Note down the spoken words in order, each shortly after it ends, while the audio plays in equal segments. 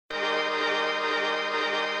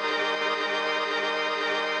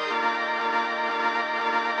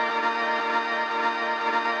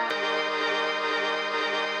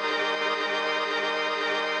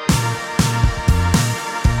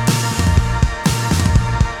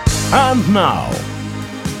And now,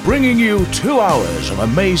 bringing you 2 hours of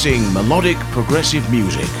amazing melodic progressive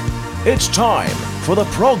music. It's time for the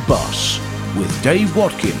Prog Bus with Dave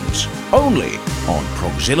Watkins, only on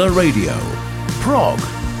Progzilla Radio. Prog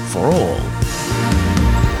for all.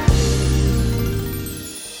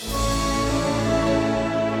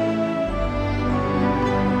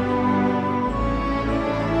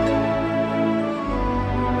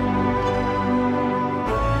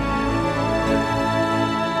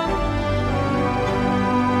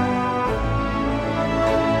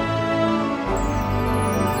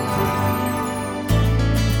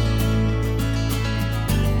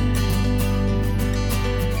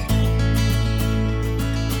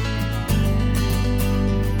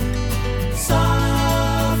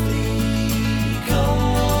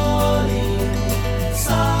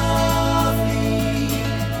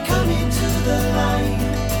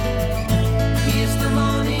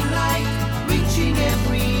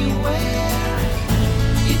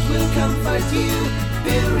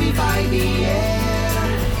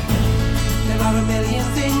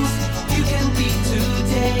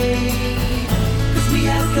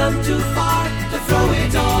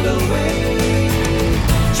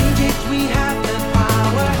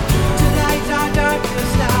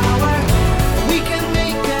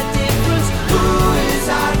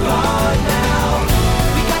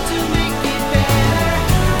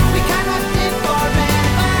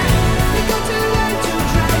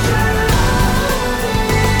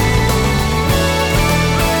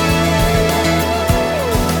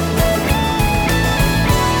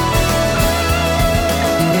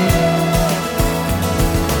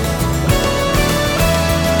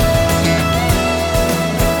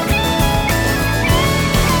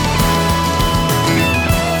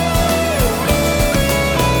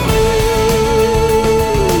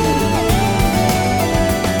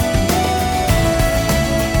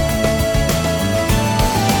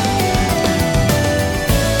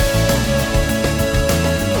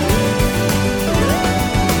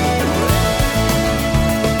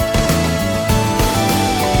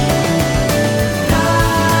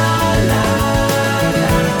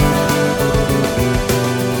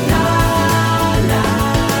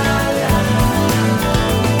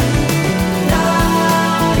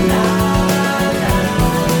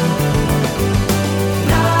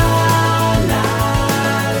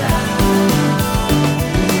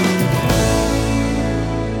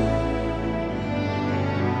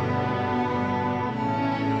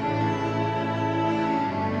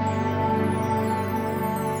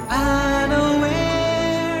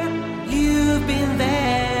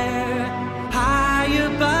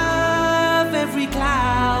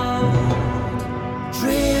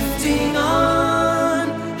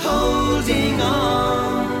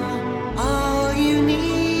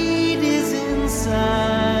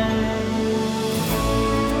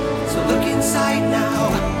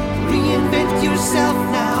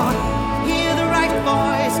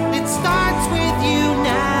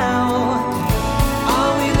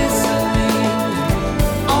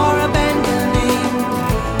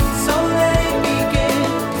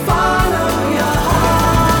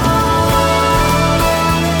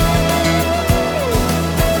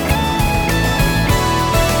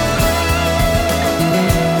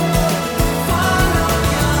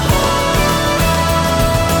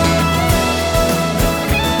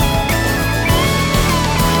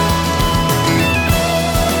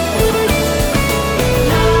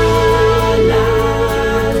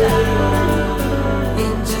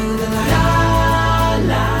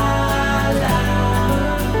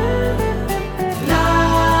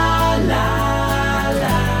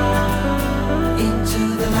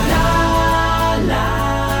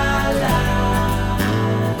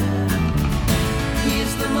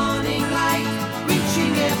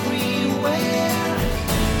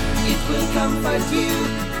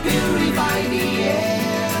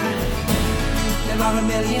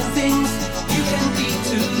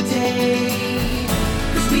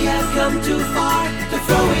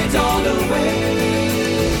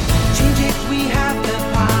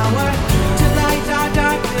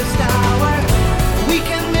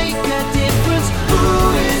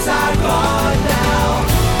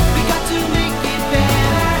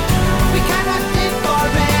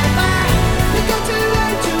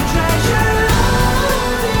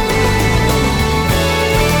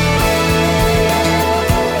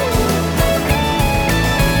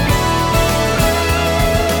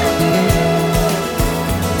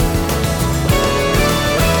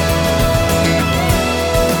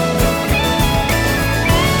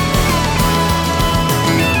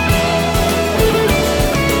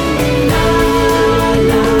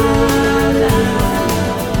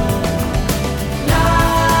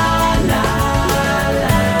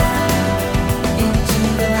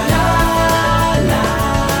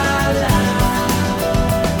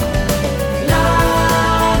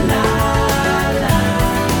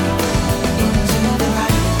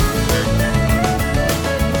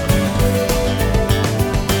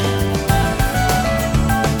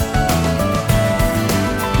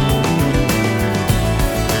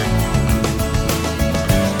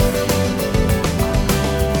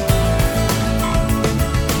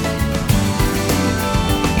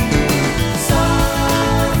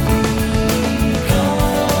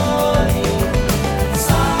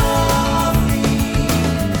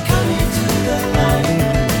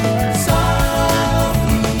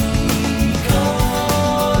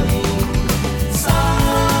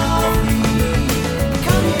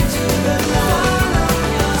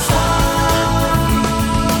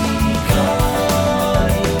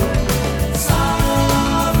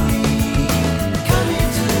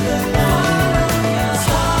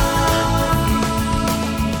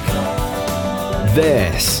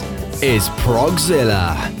 This is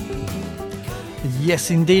Progzilla.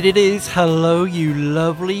 Yes, indeed it is. Hello, you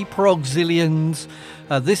lovely Progzillians.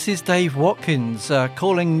 This is Dave Watkins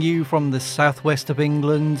calling you from the southwest of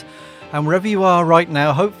England. And wherever you are right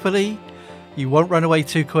now, hopefully you won't run away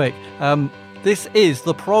too quick. This is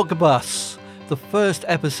the Prog Bus, the first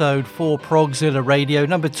episode for Progzilla Radio,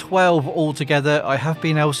 number 12 altogether. I have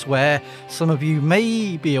been elsewhere. Some of you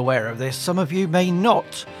may be aware of this, some of you may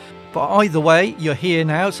not. But either way, you're here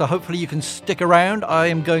now, so hopefully you can stick around. I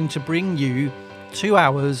am going to bring you 2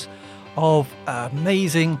 hours of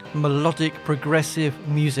amazing melodic progressive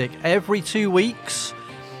music. Every 2 weeks,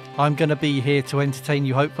 I'm going to be here to entertain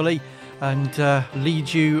you, hopefully, and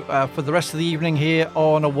lead you for the rest of the evening here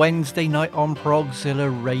on a Wednesday night on Progzilla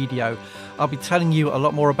Radio. I'll be telling you a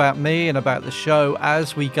lot more about me and about the show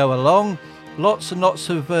as we go along. Lots and lots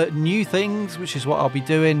of new things, which is what I'll be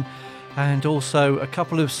doing, and also a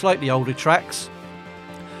couple of slightly older tracks.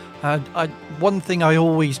 One thing I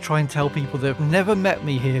always try and tell people that have never met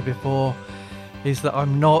me here before is that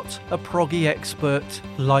I'm not a proggy expert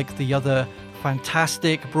like the other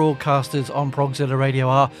fantastic broadcasters on Progzilla Radio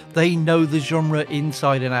are. They know the genre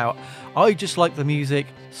inside and out. I just like the music,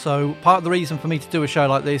 so part of the reason for me to do a show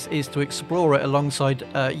like this is to explore it alongside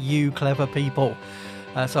you clever people.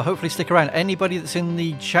 So hopefully stick around. Anybody that's in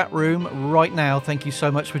the chat room right now, thank you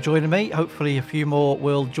so much for joining me. Hopefully a few more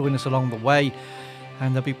will join us along the way,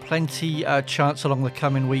 and there'll be plenty chance along the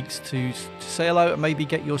coming weeks to say hello and maybe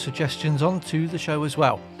get your suggestions onto the show as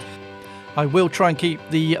well. I will try and keep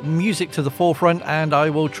the music to the forefront, and I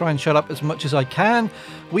will try and shut up as much as I can.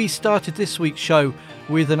 We started this week's show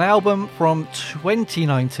with an album from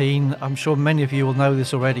 2019. I'm sure many of you will know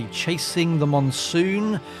this already. Chasing the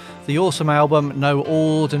Monsoon. The awesome album, No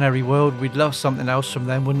Ordinary World. We'd love something else from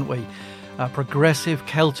them, wouldn't we? Progressive,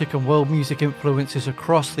 Celtic and world music influences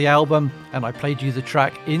across the album, and I played you the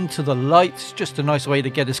track Into the Lights, just a nice way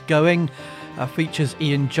to get us going. Features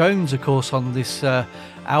Ian Jones, of course, on this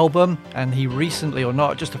album, and he recently, or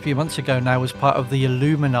not, just a few months ago now, was part of the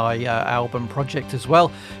Illumini album project as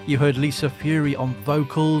well. You heard Lisa Fury on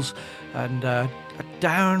vocals, and a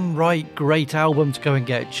downright great album to go and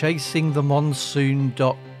get,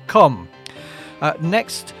 chasingthemonsoon.com.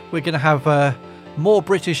 Next, we're going to have more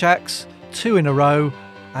British acts, 2 in a row,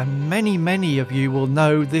 and many of you will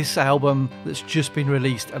know this album that's just been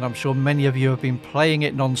released, and I'm sure many of you have been playing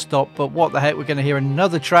it non-stop. But what the heck, we're going to hear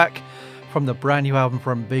another track from the brand new album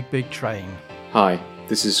from Big Big Train. Hi,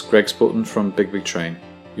 this is Greg Spulton from Big Big Train.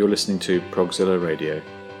 You're listening to Progzilla Radio.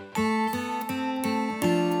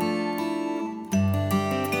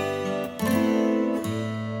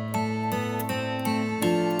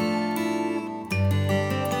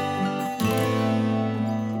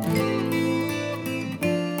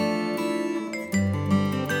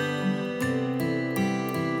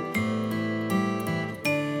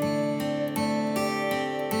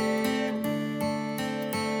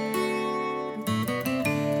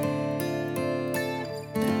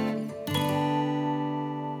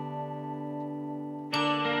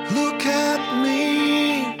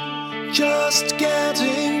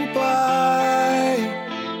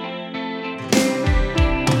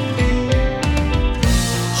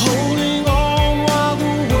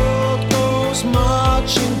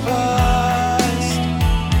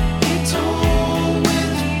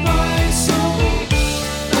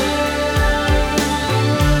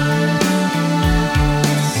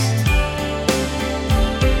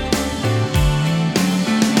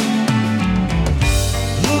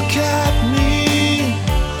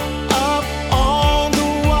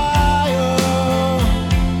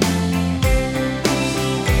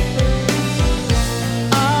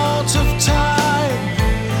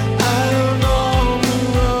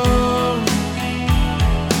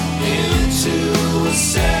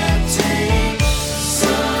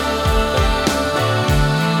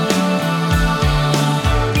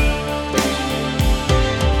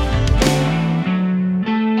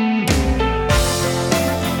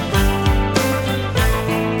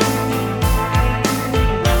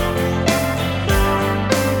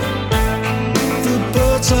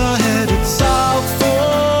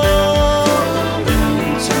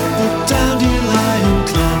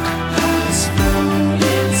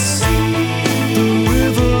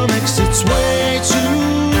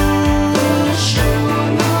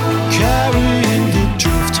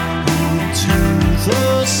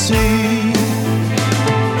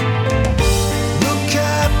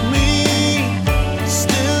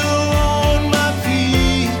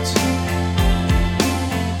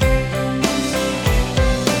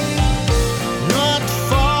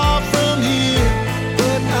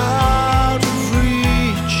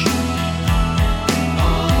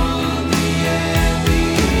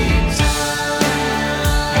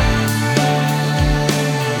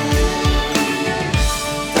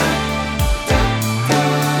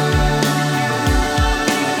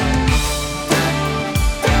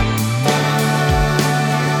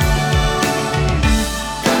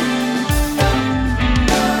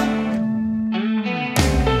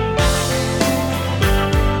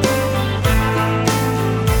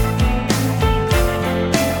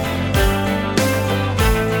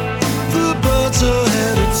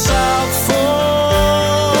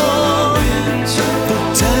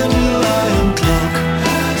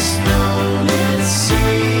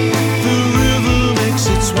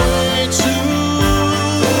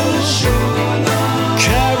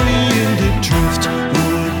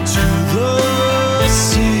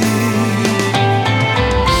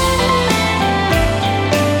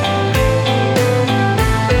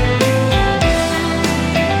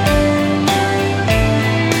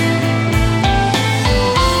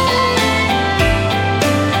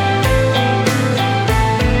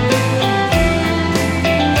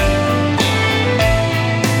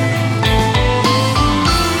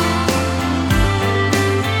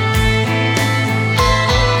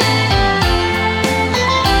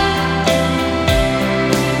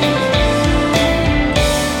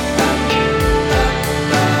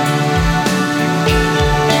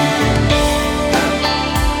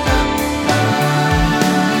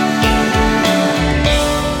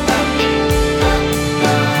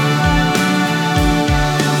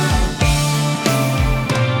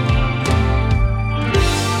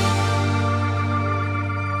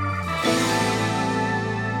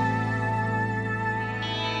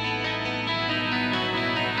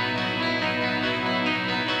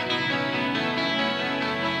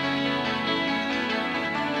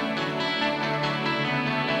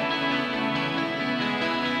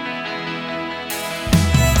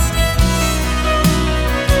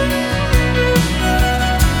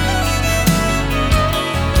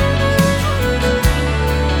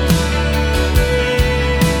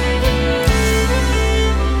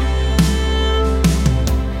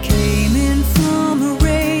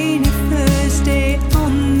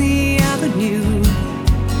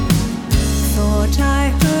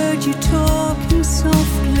 heard you talking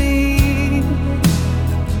softly.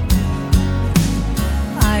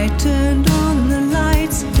 I turned on the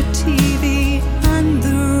lights, the TV and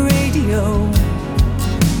the radio.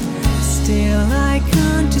 Still I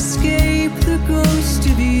can't escape the ghost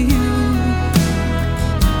of you.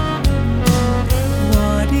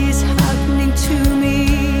 What is happening to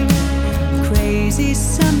me? Crazy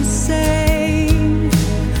some say.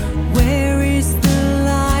 Where is the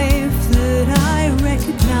life that I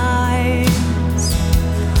recognize?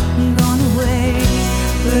 Gone away,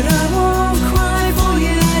 but I won't cry for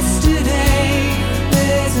yesterday.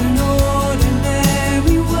 There's an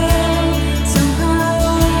ordinary world somehow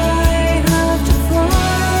I have to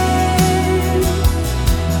find.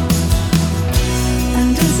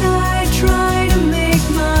 And as I try to make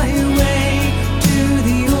my way to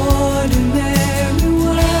the ordinary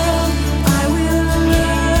world, I will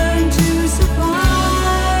learn to survive.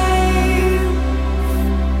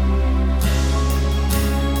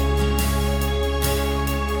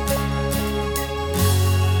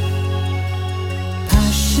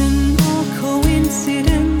 Passion or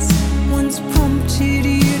coincidence once prompted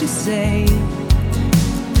you to say,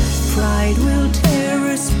 pride will tear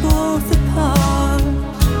us both apart.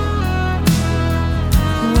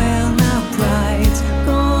 Well, now pride's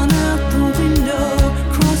gone out the window,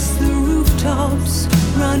 crossed the rooftops,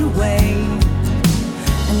 run away,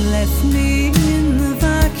 and left me in the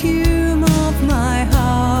vacuum of my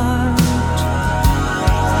heart.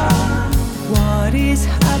 What is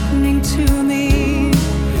happening to me?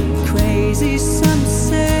 Crazy some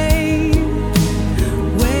say.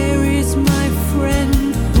 Where is my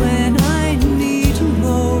friend when I need him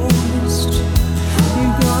most?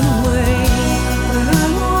 You've gone away, but I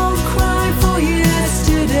won't cry for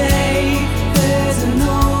yesterday. There's an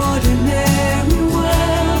ordinary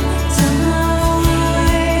world somehow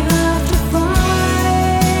I have to find.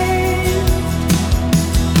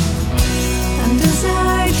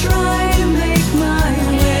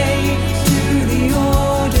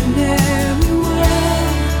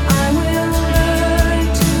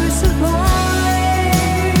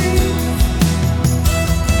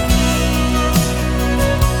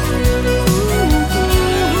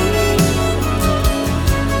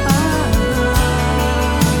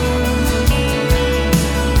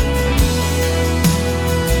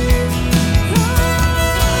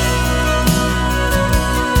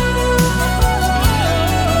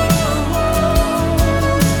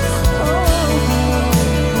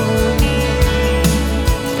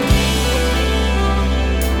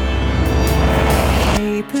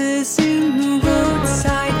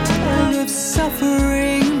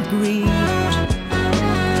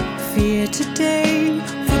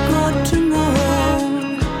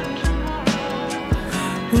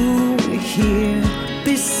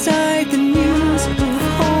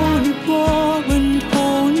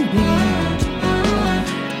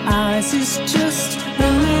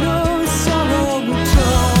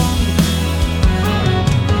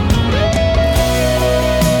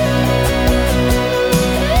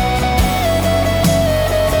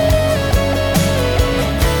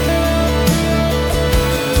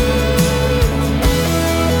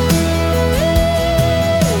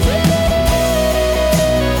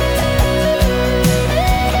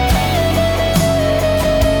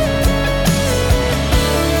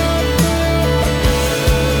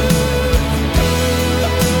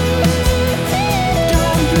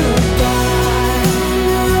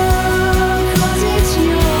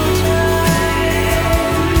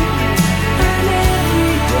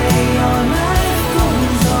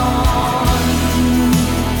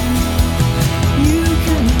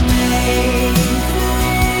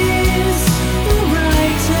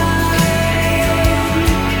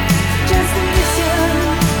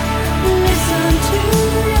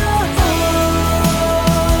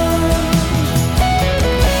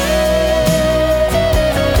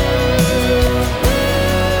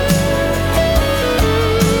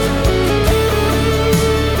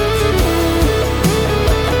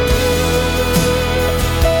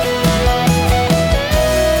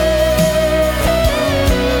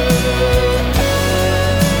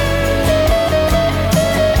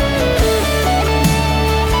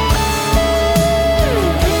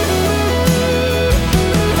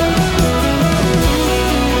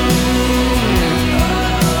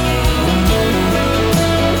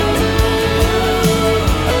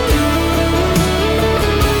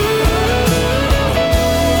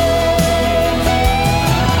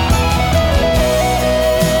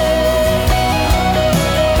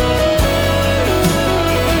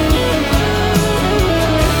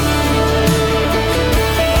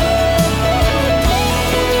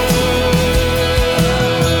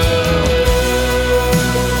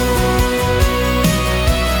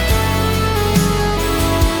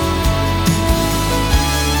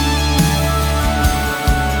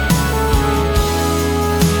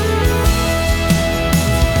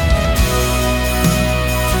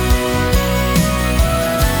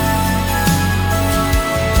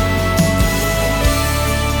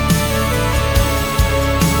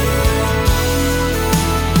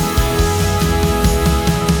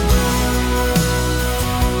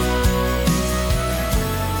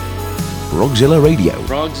 Progzilla Radio.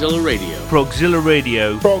 Progzilla Radio. Progzilla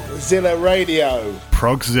Radio. Progzilla Radio.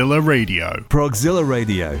 Progzilla Radio. Progzilla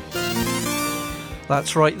Radio.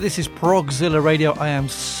 That's right, this is Progzilla Radio. I am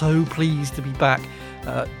so pleased to be back.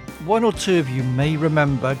 One or two of you may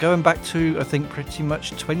remember, going back to, I think, pretty much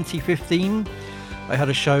 2015, I had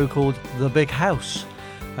a show called The Big House,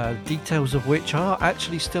 details of which are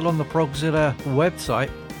actually still on the Progzilla website.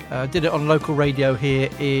 Did it on local radio here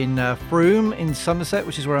in Frome in Somerset,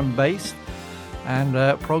 which is where I'm based, and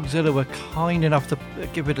Progzilla were kind enough to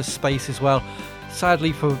give it a space as well.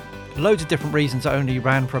 Sadly, for loads of different reasons, it only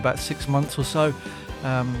ran for about 6 months or so,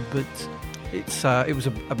 but it was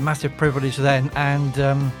a massive privilege then, and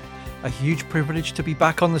a huge privilege to be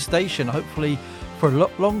back on the station, hopefully for a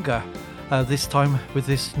lot longer, this time with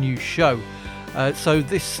this new show. So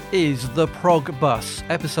this is the Prog Bus,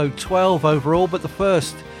 episode 12 overall, but the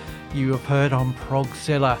first you have heard on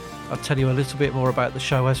Progzilla. I'll tell you a little bit more about the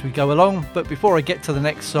show as we go along, but before I get to the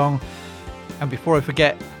next song, and before I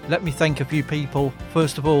forget, let me thank a few people.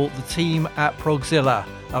 First of all, the team at Progzilla,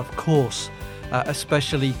 of course,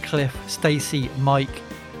 especially Cliff, Stacey, Mike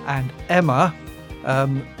and Emma,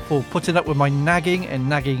 for putting up with my nagging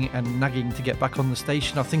to get back on the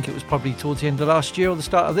station. I think it was probably towards the end of last year or the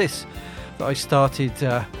start of this that I started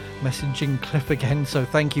messaging Cliff again, so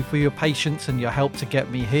thank you for your patience and your help to get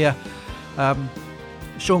me here.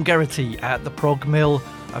 Sean Geraghty at the Prog Mill,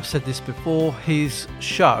 I've said this before, his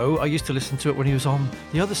show, I used to listen to it when he was on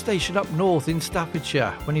the other station up north in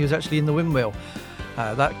Staffordshire, when he was actually in the Windmill.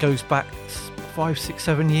 That goes back 5, 6,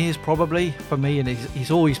 7 years probably for me, and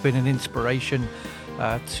he's always been an inspiration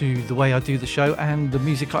to the way I do the show and the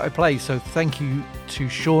music that I play. So thank you to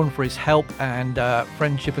Sean for his help and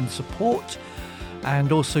friendship and support,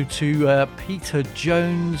 and also to Peter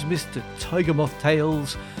Jones, Mr. Tiger Moth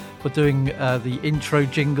Tales, for doing the intro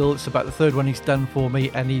jingle. It's about the third one he's done for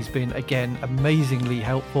me, and he's been again amazingly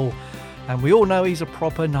helpful, and we all know he's a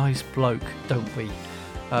proper nice bloke, don't we?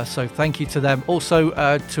 So thank you to them. Also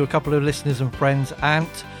to a couple of listeners and friends,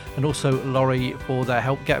 Ant and also Laurie, for their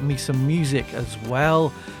help getting me some music as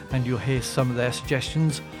well, and you'll hear some of their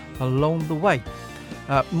suggestions along the way.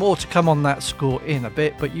 More to come on that score in a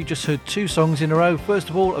bit, but you just heard 2 songs in a row.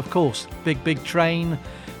 First of all, of course, Big Train.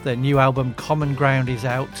 Their new album Common Ground is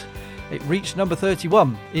out. It reached number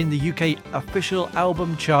 31 in the UK official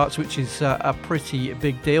album charts, which is a pretty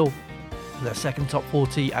big deal. Their second top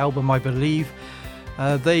 40 album, I believe.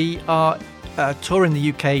 They are touring the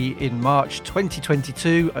UK in March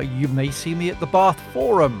 2022. You may see me at the Bath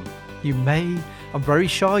Forum. You may. I'm very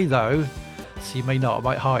shy though, so you may not. I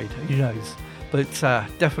might hide. Who knows? But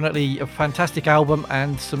definitely a fantastic album,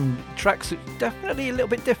 and some tracks that are definitely a little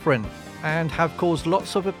bit different and have caused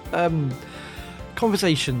lots of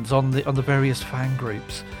conversations on the various fan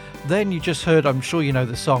groups. Then you just heard, I'm sure you know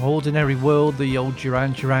the song Ordinary World, the old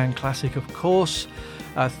Duran Duran classic, of course.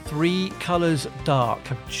 3 Colours Dark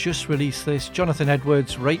have just released this. Jonathan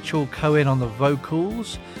Edwards, Rachel Cohen on the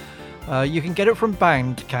vocals. You can get it from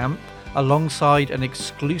Bandcamp alongside an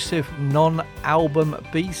exclusive non-album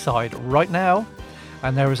B-side right now.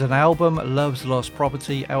 And there is an album, Love's Lost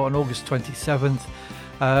Property, out on August 27th.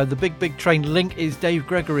 The Big Train link is Dave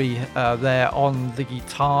Gregory there on the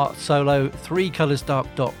guitar solo.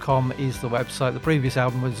 3colorsdark.com is the website. The previous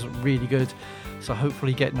album was really good, so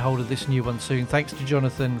hopefully getting hold of this new one soon. Thanks to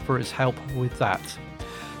Jonathan for his help with that.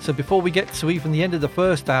 So before we get to even the end of the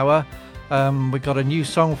first hour, we've got a new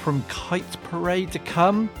song from Kite Parade to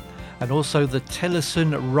come, and also the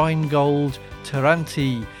Tillerson Rheingold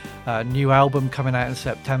Taranti new album coming out in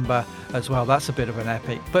September as well. That's a bit of an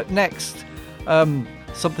epic. But next,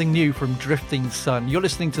 something new from Drifting Sun. You're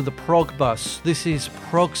listening to the Prog Bus. This is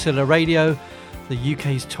Progzilla Radio, the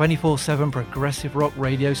UK's 24/7 progressive rock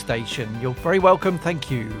radio station. You're very welcome.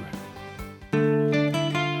 Thank you.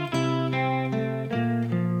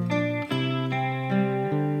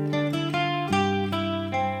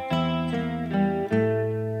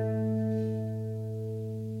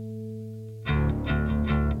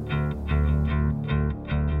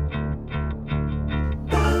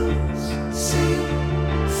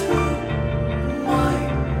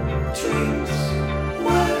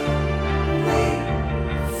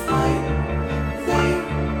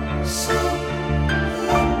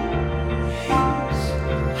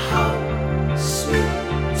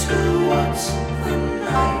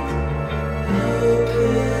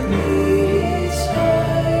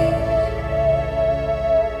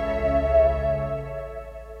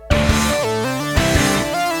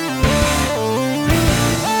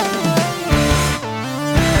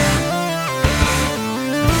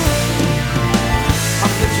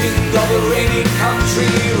 country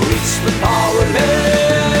reach the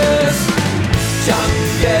powerless. young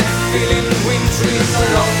yet feeling wintry, no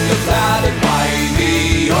longer clouded by the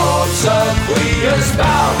obsequious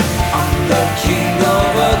bow. I'm the king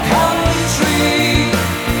of a country,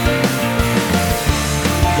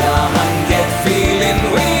 young yet feeling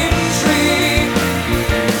wintry,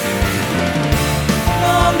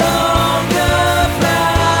 no longer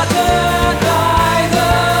flattered by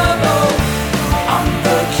the bow. I'm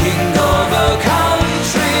the king of a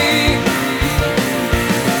country,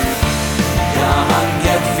 young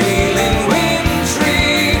yet feeling wintry,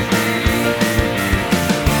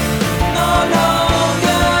 no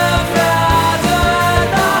longer flattered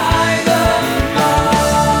by the bow.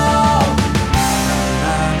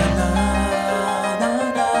 Na na na na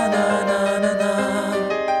na na na na na.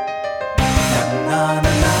 Na na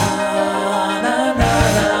na na na na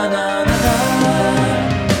na na na.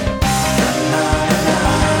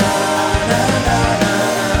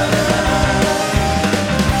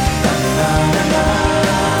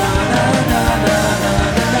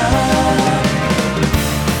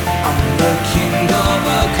 I'm the king of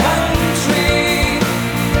a country,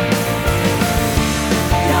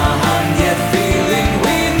 young yet feeling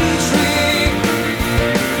wintry,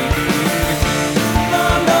 no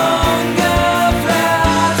longer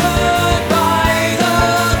flattered by the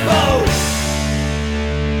bow.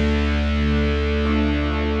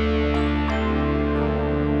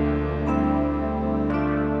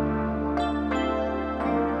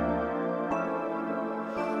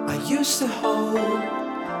 I used to hope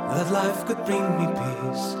that life could bring me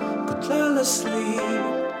peace, could lull asleep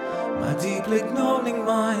my deeply ignoring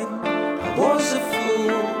mind. I was a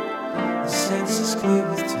fool, the senses clear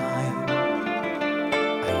with time.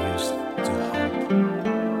 I used to hope,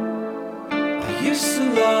 I used to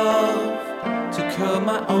love, to cure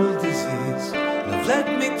my old disease. Love led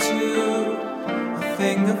me to a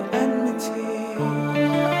thing of enmity.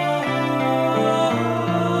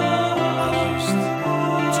 I used to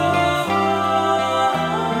love,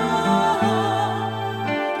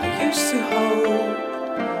 I used to hope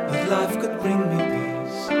that life could bring me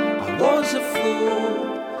peace. I was a fool,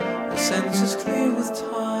 the senses clear with time.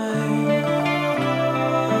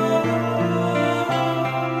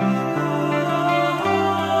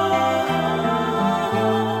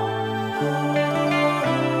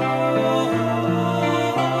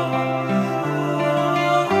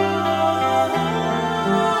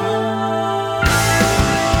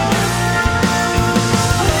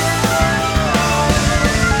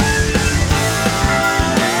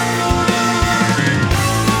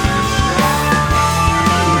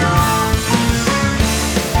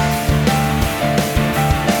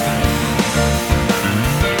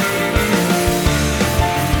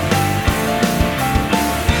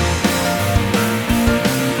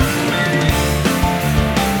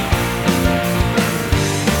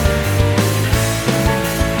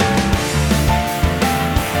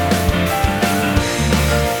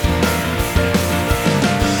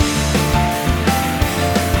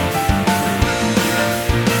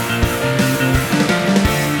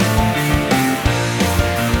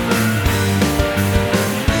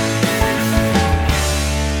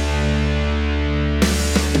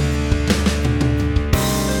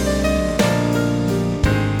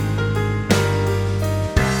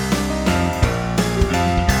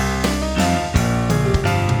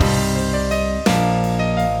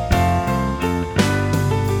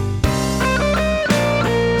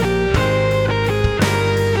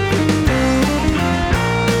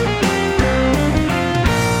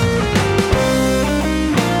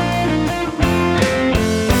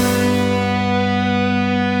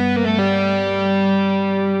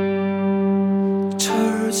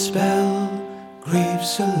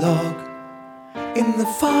 In the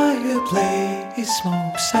fireplace,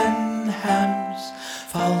 smokes and hams,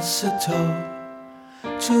 falsetto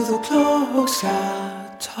to the clock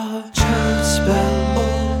scatter. Church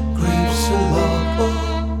bell grieves a log.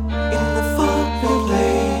 In the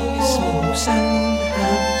fireplace, smokes and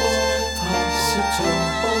hams, falsetto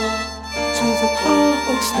to the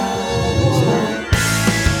clock scatter.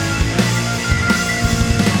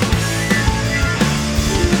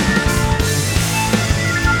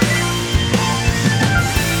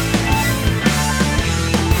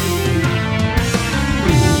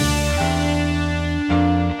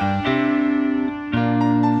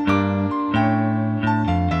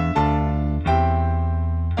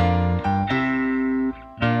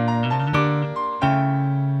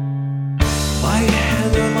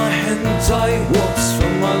 I walks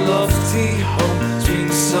from my lofty home,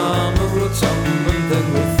 spring, summer, autumn, and then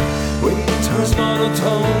with winter's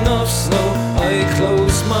monotone of snow, I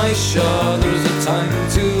close my shutters, a time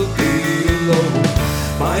to be alone.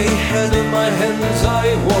 My head in my hands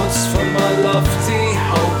I watch from my lofty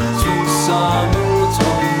home through summer,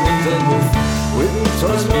 autumn, winter with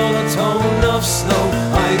winter's monotone of snow.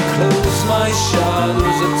 I close my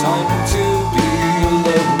shadows, a time to be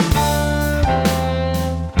alone.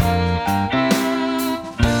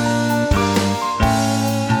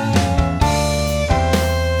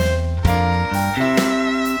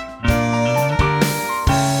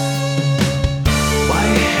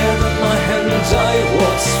 I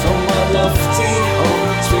watch from my lofty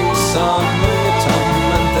home through summer,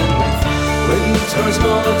 autumn, and then with winter's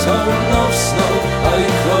monotone of snow, I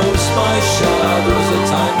close my shadows, a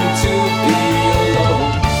time to be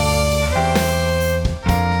alone.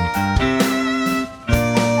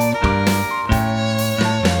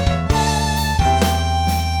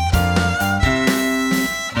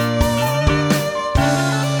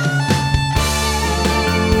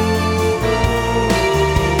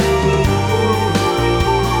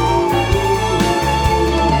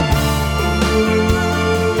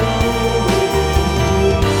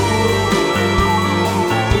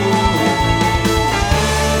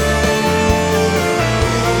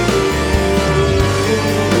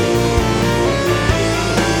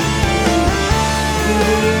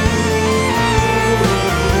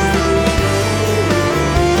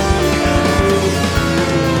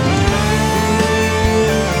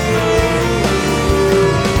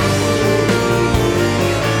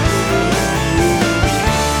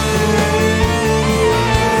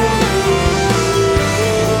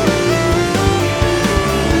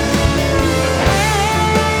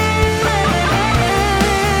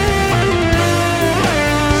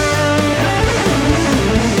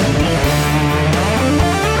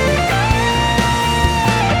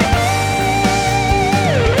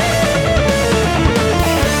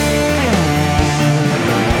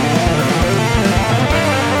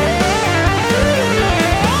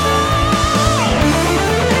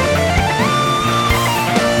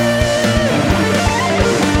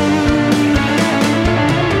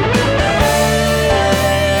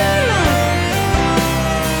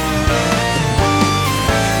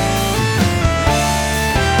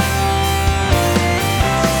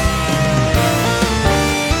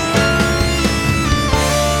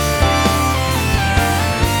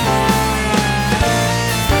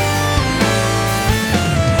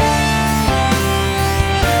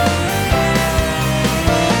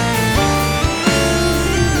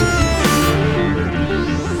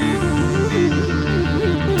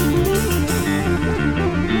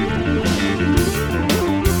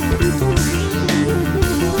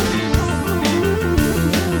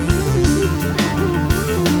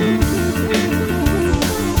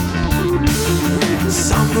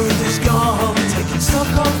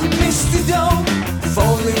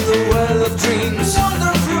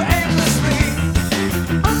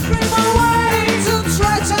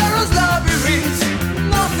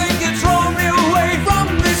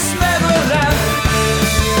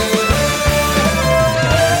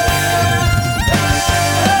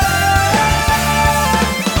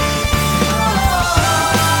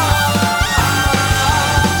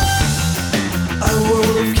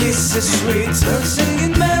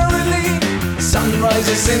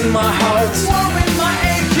 In my heart, warming my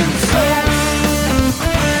aching soul.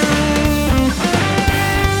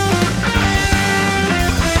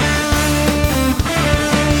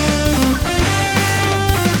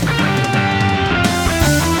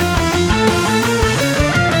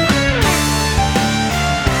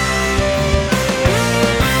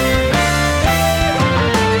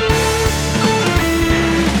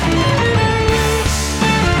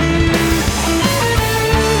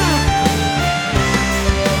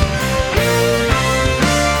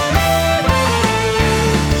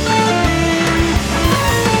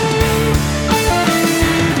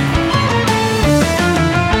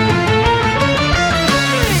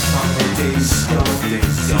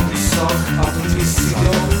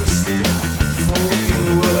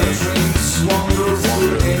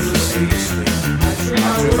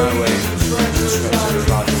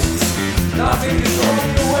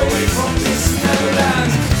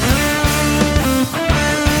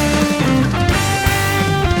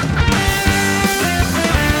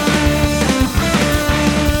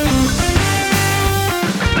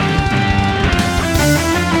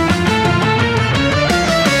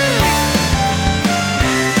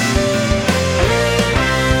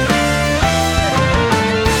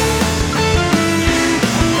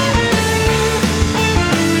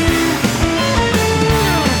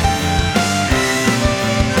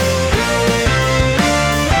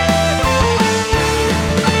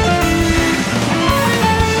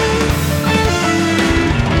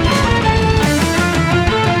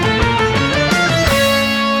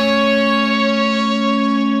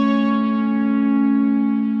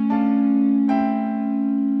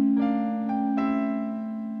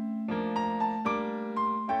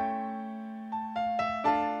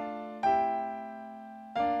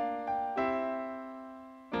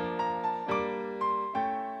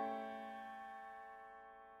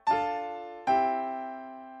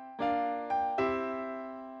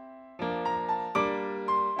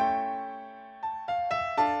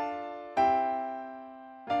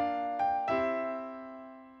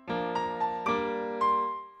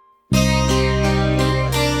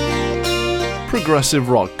 progressive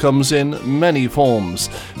rock comes in many forms,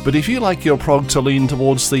 but if you like your prog to lean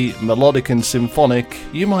towards the melodic and symphonic,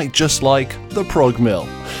 you might just like the Prog Mill.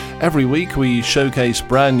 Every week we showcase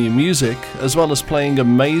brand new music, as well as playing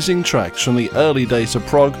amazing tracks from the early days of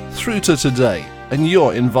prog through to today, and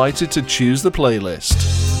you're invited to choose the playlist.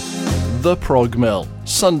 The Prog Mill,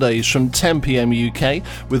 Sundays from 10 PM UK,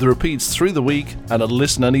 with repeats through the week and a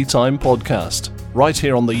listen anytime podcast. Right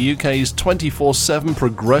here on the UK's 24/7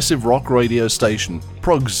 progressive rock radio station,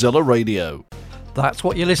 Progzilla Radio. That's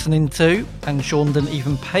what you're listening to, and Sean didn't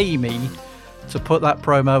even pay me to put that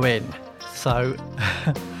promo in. So,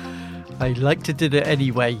 I like to do it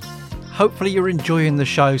anyway. Hopefully you're enjoying the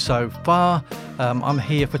show so far. I'm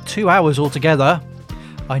here for 2 hours altogether.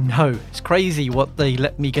 I know, it's crazy what they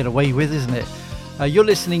let me get away with, isn't it? You're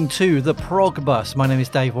listening to the Prog Bus. My name is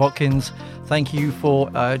Dave Watkins. Thank you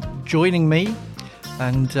for joining me.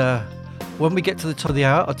 And when we get to the top of the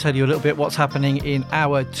hour, I'll tell you a little bit what's happening in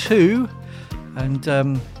hour 2. And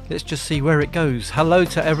let's just see where it goes. Hello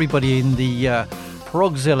to everybody in the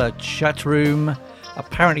Progzilla chat room.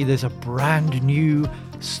 Apparently there's a brand new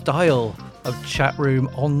style of chat room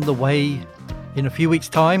on the way in a few weeks'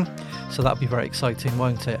 time. So that'll be very exciting,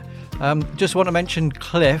 won't it? Just want to mention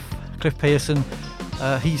Cliff Pearson.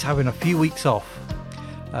 He's having a few weeks off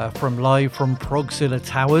from Progzilla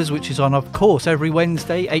Towers, which is on, of course, every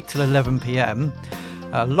Wednesday, 8 till 11 PM.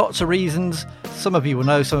 Lots of reasons. Some of you will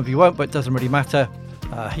know, some of you won't, but it doesn't really matter.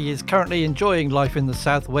 He is currently enjoying life in the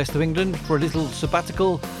southwest of England for a little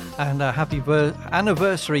sabbatical, and a happy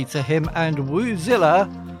anniversary to him and Woozilla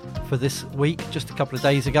for this week, just a couple of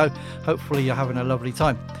days ago. Hopefully you're having a lovely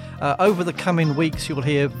time. Over the coming weeks, you'll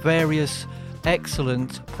hear various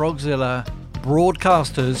excellent Progzilla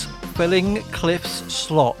broadcasters filling Cliff's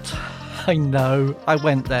slot. I know, I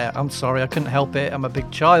went there. I'm sorry, I couldn't help it. I'm a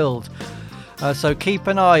big child. So keep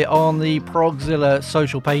an eye on the Progzilla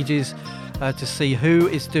social pages to see who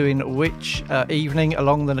is doing which evening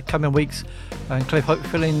along the coming weeks. And Cliff, hope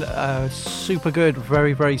you're feeling super good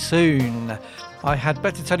very, very soon. I had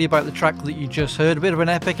better tell you about the track that you just heard. A bit of an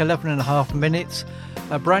epic, 11.5 minutes.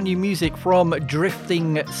 Brand new music from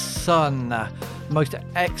Drifting Sun, most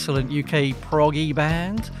excellent UK proggy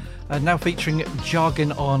band, now featuring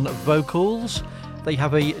Jargon on vocals. They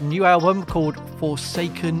have a new album called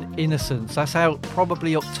Forsaken Innocence. That's out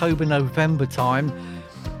probably October, November time.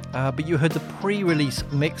 But you heard the pre-release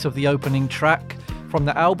mix of the opening track from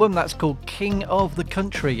the album. That's called King of the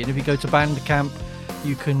Country. And if you go to Bandcamp,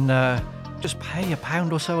 you can just pay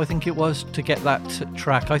 £1 or so, I think it was, to get that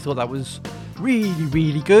track. I thought that was really,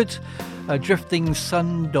 really good.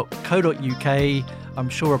 driftingsun.co.uk. I'm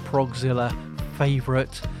sure a Progzilla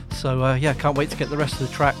favourite. So yeah, can't wait to get the rest of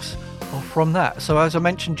the tracks off from that. So as I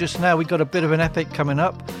mentioned just now, we got a bit of an epic coming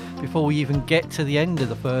up before we even get to the end of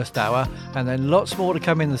the first hour, and then lots more to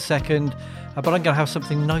come in the second. But I'm going to have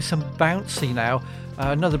something nice and bouncy now.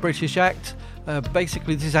 Another British act.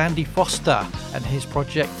 Basically, this is Andy Foster and his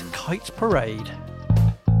project Kites Parade.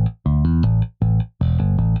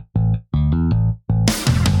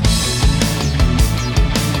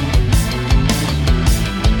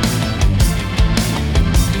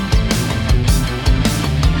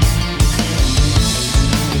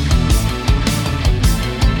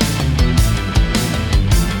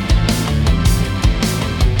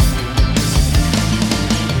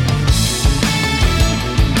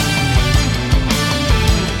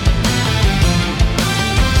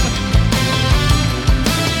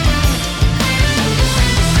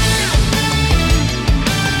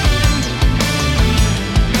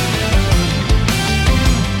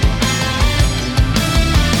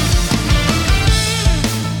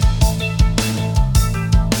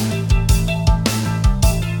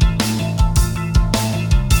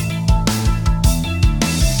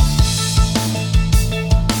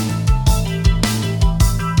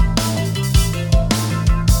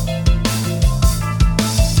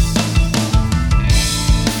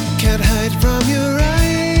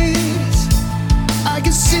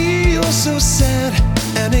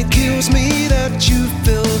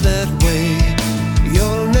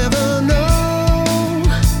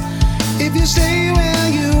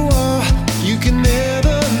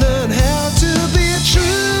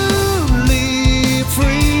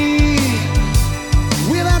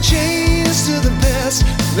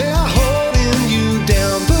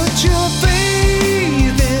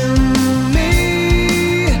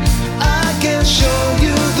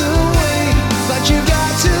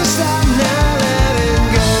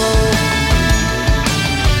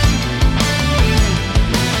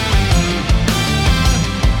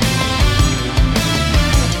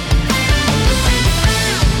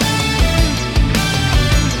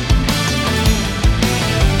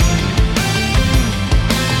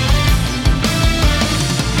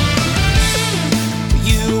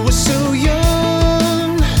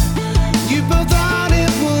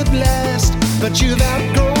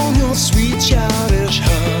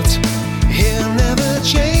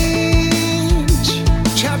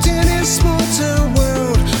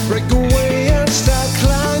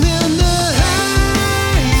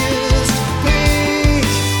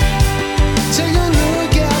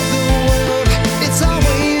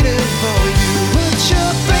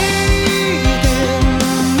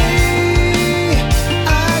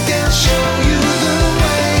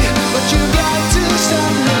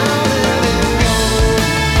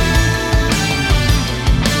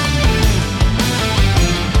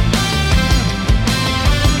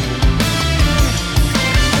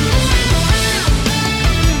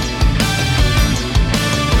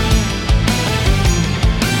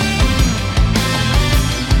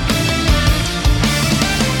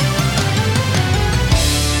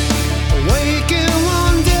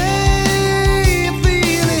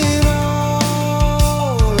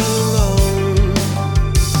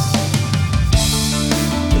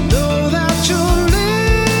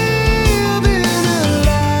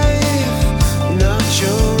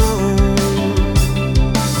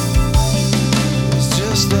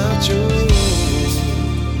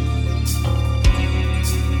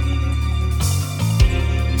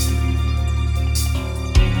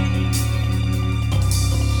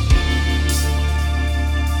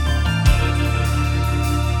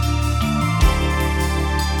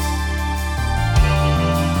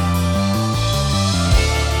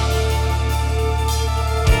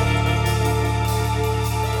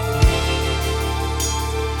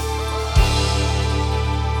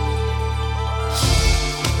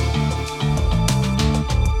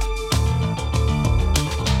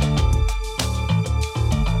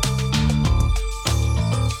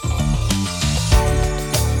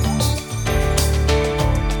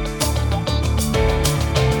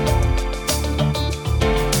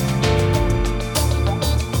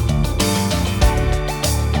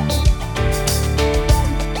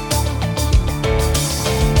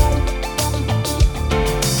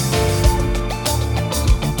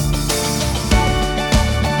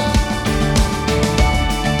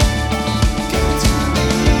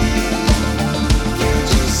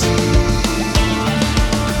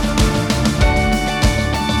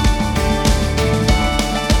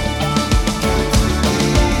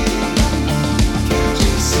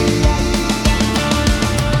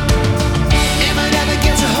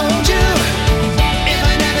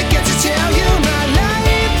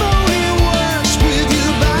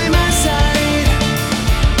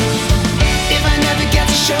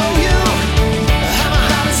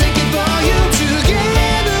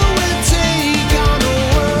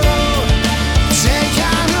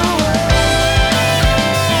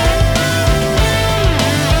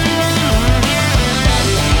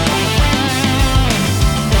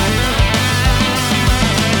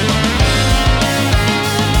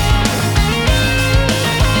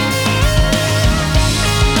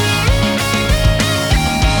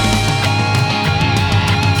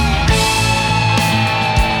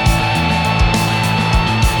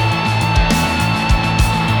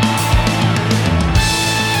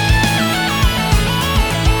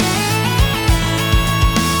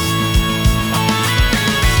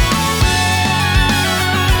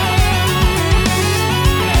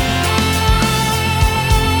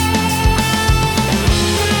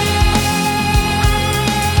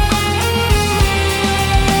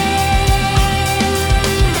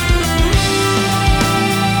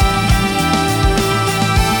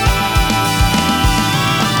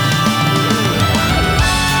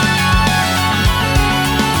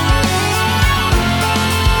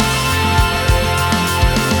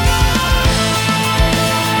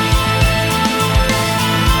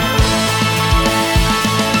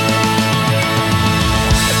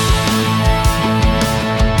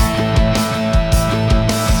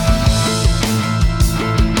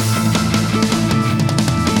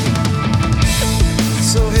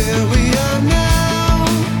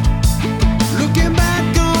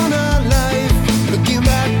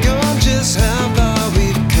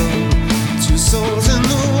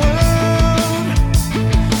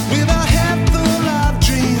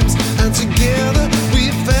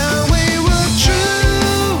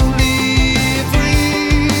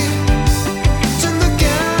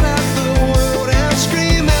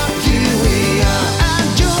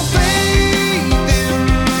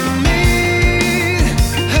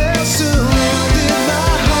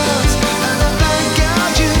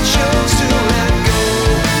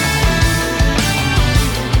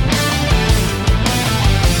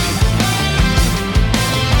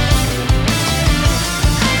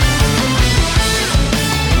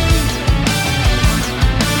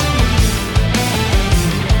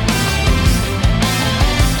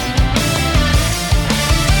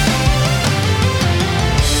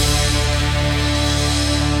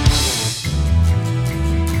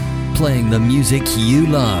 playing the music you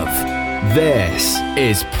love. This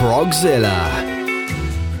is Progzilla.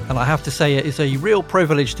 And I have to say, it is a real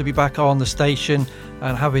privilege to be back on the station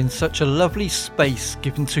and having such a lovely space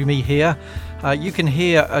given to me here. You can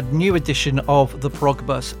hear a new edition of the Prog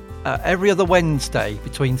Bus every other Wednesday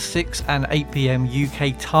between 6 and 8 p.m.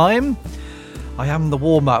 UK time. I am the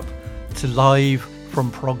warm-up to live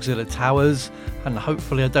from Progzilla Towers, and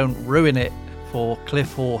hopefully I don't ruin it for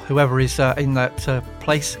Cliff or whoever is in that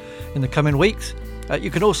place in the coming weeks. You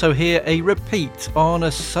can also hear a repeat on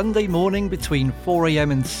a Sunday morning between 4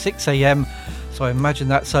 a.m. and 6 a.m. So I imagine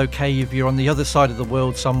that's okay if you're on the other side of the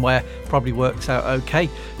world somewhere. Probably works out okay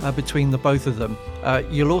between the both of them.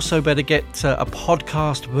 You'll also better get a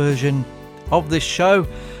podcast version of this show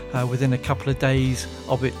within a couple of days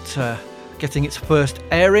of it getting its first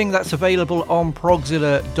airing. That's available on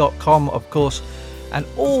progzilla.com, of course. And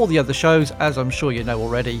all the other shows, as I'm sure you know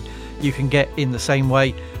already, you can get in the same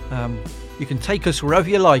way. You can take us wherever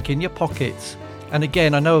you like in your pockets. And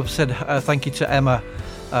again, I know I've said thank you to Emma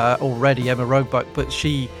already, Emma Roebuck, but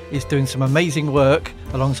she is doing some amazing work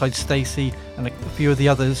alongside Stacey and a few of the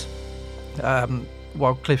others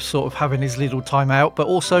while Cliff's sort of having his little time out, but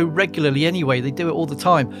also regularly anyway. They do it all the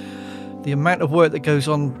time. The amount of work that goes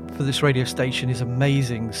on for this radio station is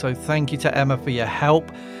amazing. So thank you to Emma for your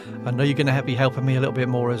help. I know you're going to be helping me a little bit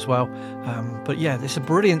more as well. But yeah, there's a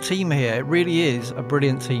brilliant team here. It really is a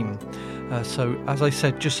brilliant team. So as I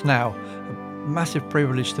said just now, a massive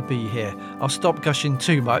privilege to be here. I'll stop gushing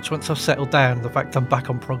too much once I've settled down the fact I'm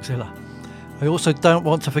back on Progzilla. I also don't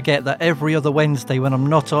want to forget that every other Wednesday when I'm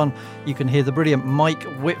not on, you can hear the brilliant Mike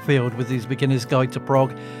Whitfield with his Beginner's Guide to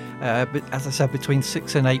Prog. But as I said, between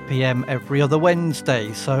 6 and 8 p.m. every other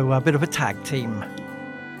Wednesday, so a bit of a tag team.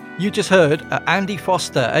 You just heard Andy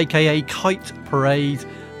Foster, aka Kite Parade,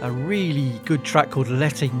 a really good track called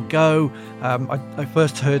Letting Go. I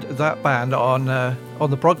first heard that band on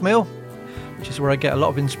the Prog Mill, which is where I get a lot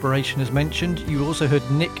of inspiration, as mentioned. You also heard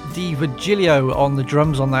Nick DiVigilio on the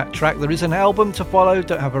drums on that track. There is an album to follow,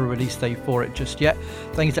 don't have a release date for it just yet.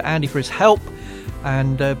 Thank you to Andy for his help.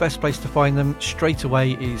 And best place to find them straight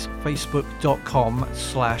away is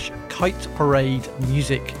facebook.com/Kite Parade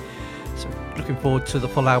Music. So looking forward to the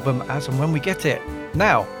full album as and when we get it.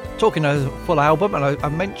 Now, talking of a full album, and I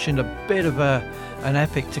mentioned a bit of an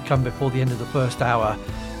epic to come before the end of the first hour.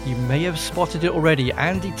 You may have spotted it already.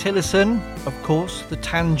 Andy Tillison, of course, the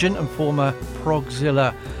Tangent and former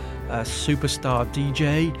Progzilla superstar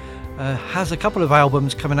DJ, has a couple of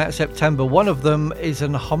albums coming out in September. One of them is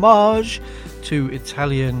an homage to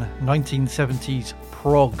Italian 1970s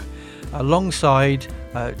prog, alongside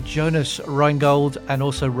Jonas Reingold and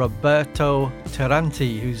also Roberto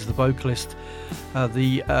Terranti, who's the vocalist.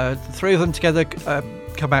 The three of them together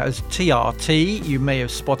come out as TRT. You may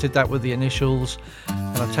have spotted that with the initials,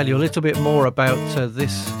 and I'll tell you a little bit more about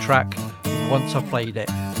this track once I've played it.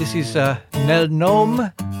 This is Nel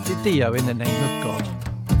Nome di Dio, in the name of God.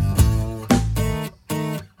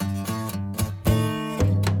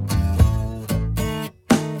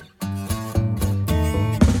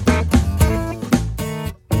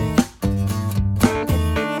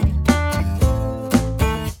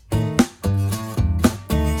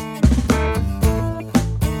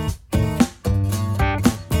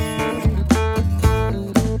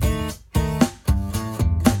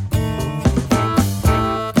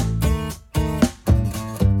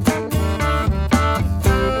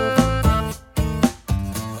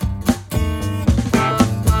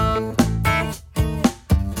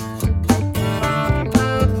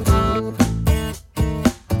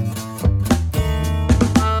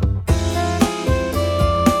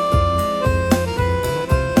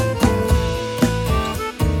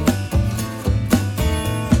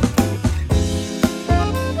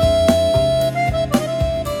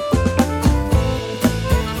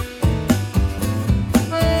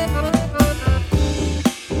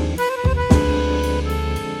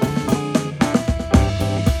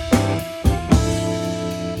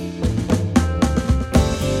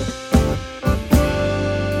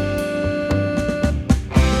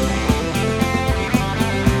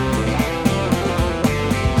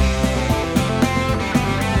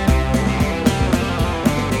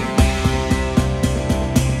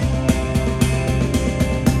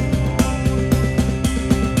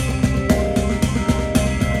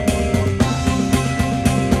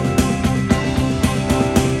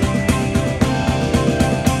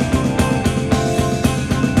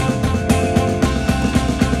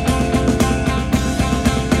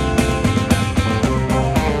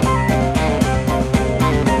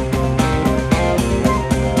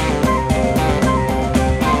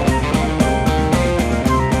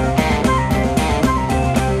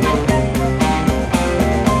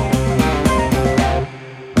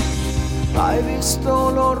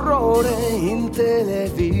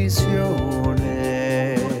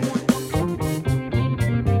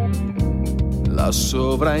 la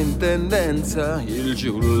sovrintendenza, il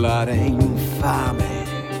giullare infame.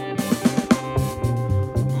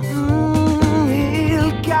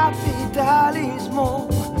 Il capitalismo,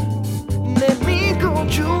 nemico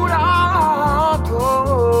giurato,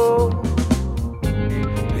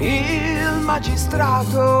 il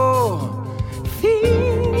magistrato,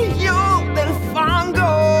 figlio del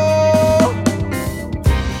fango,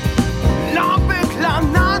 l'ha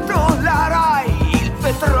declamato la Rai, il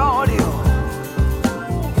petrolio,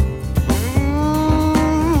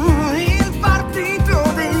 il partito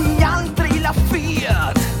degli altri, la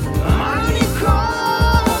Fiat, manicomio,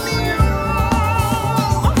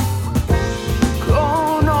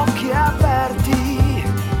 con occhi aperti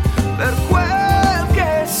per quel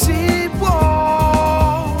che si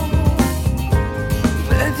può.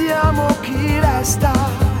 Vediamo chi resta,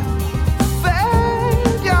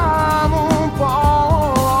 vediamo un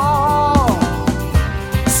po'.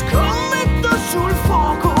 Scommetto sul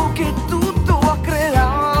fuoco che tutto ha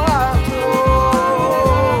creato,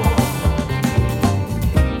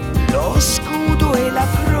 lo scudo e la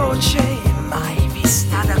croce mai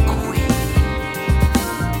vista da qui.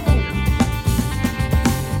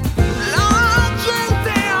 La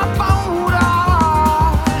gente ha paura,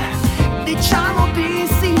 diciamo di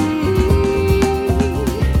sì.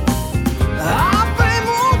 Ha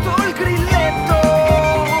premuto il grilletto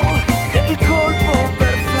del colpo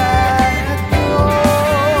perfetto.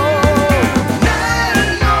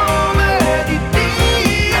 Nel nome di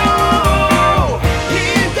Dio,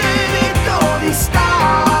 il diritto di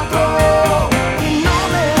Stato, il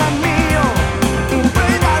nome è mio, in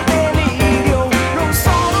preda al delirio, non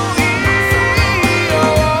sono io.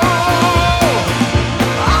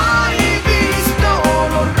 Hai visto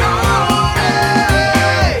l'orrore,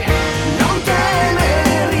 non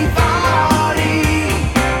temere rivali,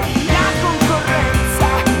 la concorrenza,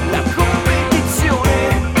 la competizione,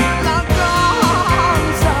 la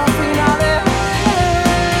danza finale.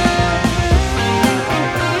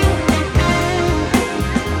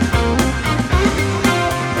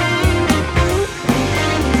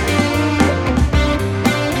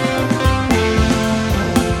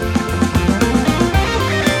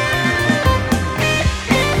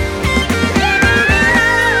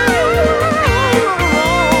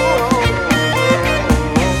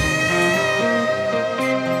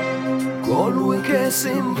 Colui che si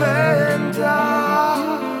inventa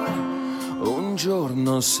un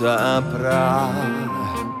giorno saprà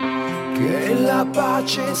che la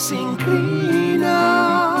pace si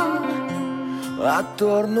inclina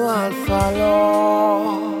attorno al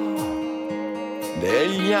falò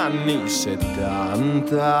degli anni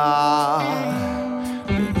 70,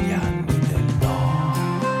 degli anni del no.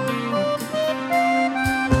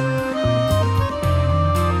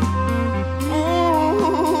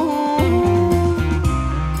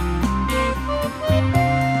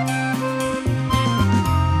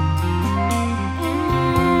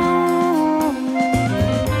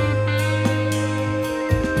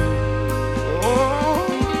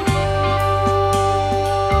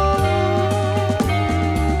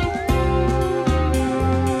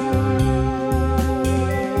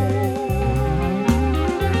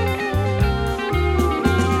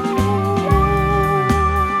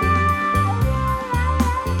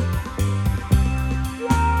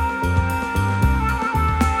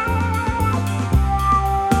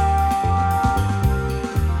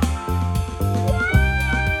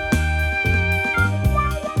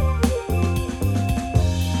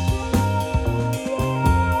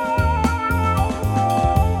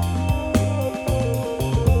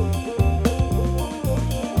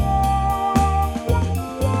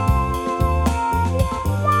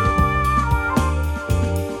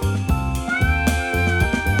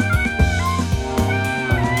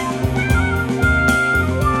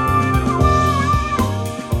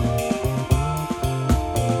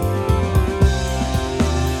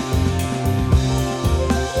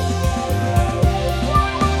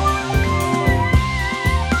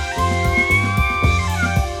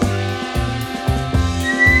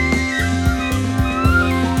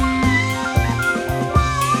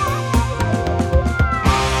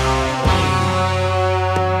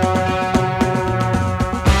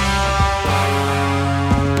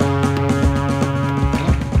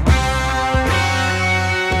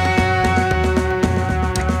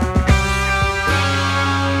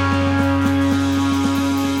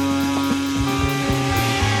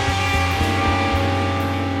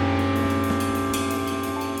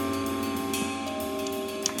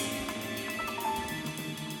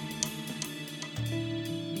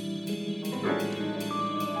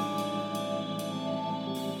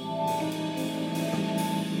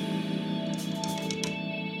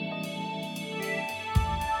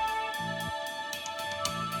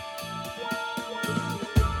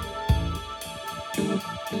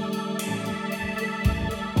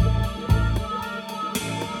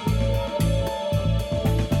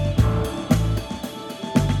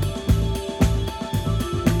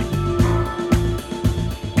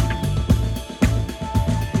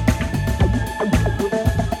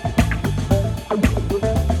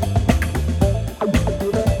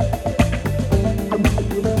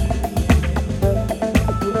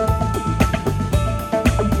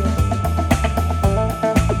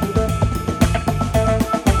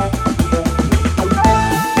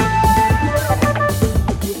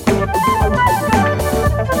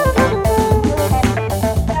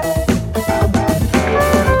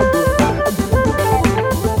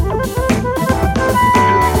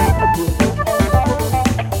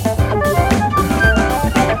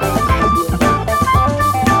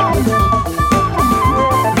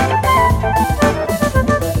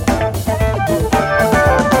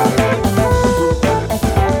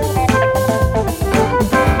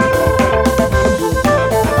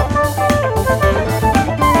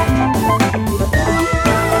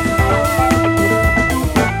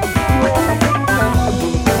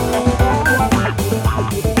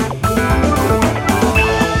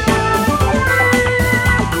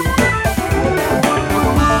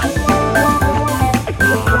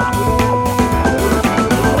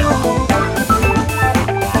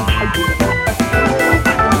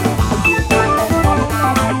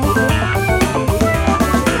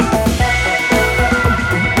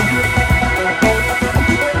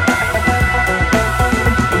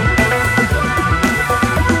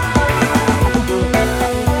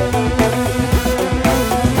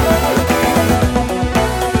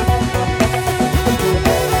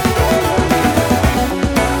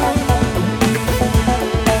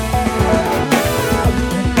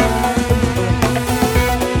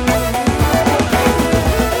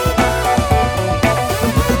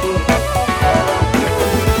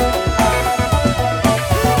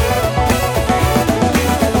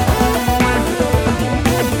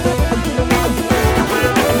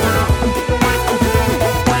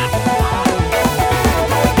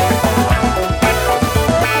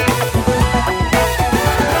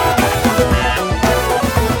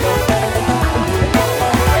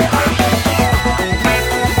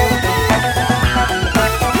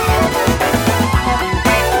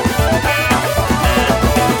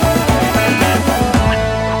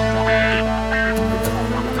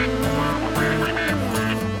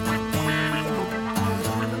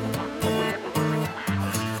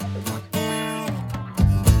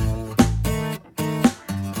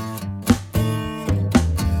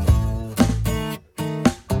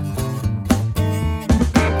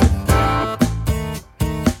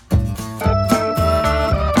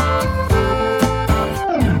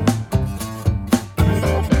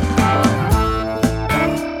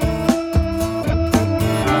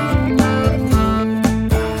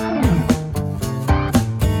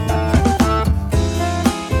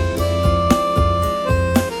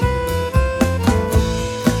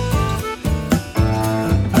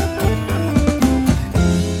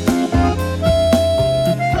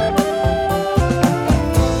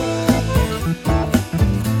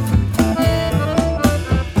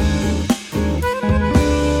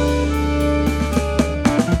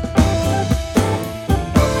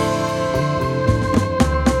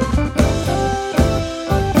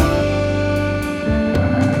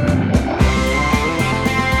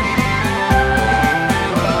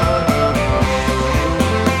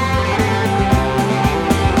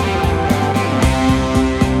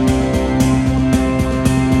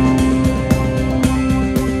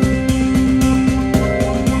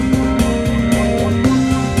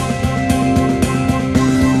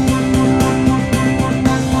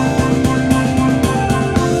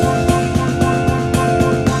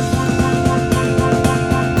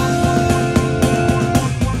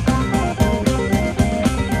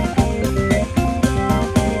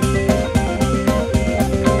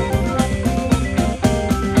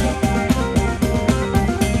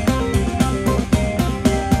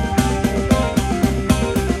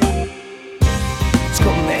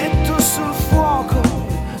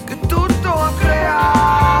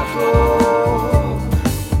 trovato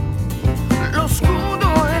lo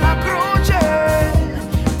scudo e la croce,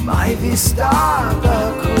 mai vista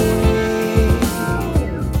da qui.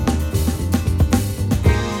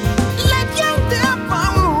 La gente ha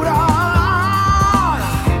paura,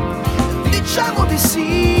 diciamo di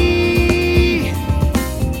sì.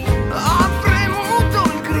 Ha premuto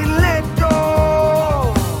il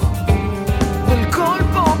grilletto del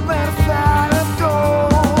colpo perfetto.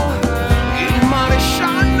 Il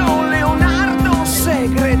maresciallo Leonardo,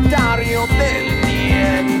 segretario del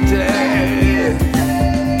niente.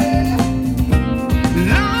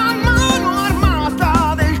 La mano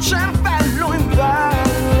armata del cervello in pelle.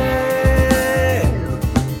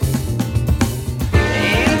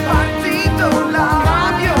 Il partito, la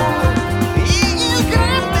radio, il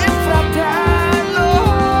grande fratello.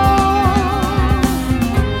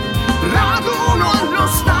 Raduno allo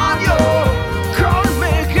stadio col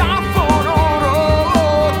megafono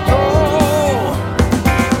rotto.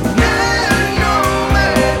 Nel nome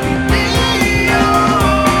di Dio,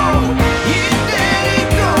 il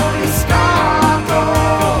diritto di Stato,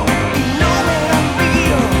 il nome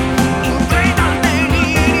d'avvio, in preda al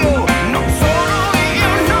delirio. Non sono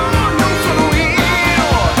io, no, non sono io.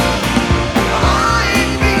 Hai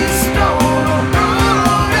visto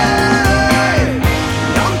l'orrore,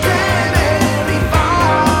 non te ne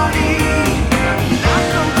rifai. La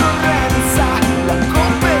concorrenza, la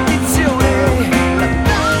competizione, la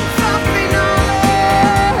danza finale.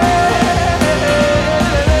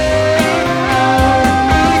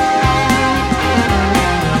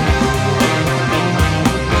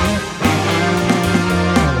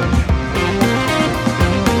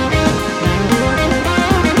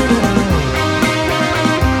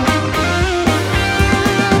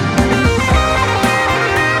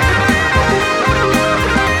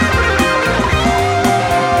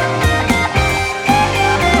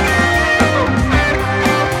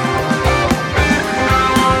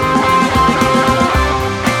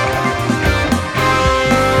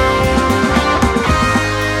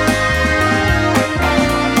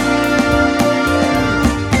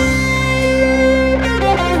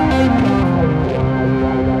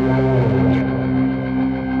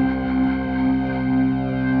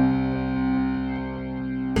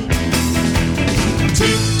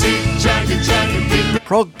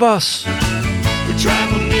 Prog Bus. We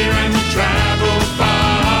travel near and we travel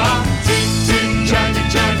far. Tick, tick, jagger,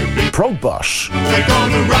 jagger, beat. Prog Bus. We're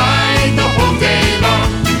gonna ride the whole day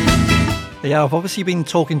long. Yeah, I've obviously been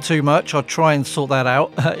talking too much. I'll try and sort that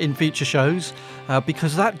out in future shows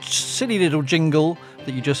because that silly little jingle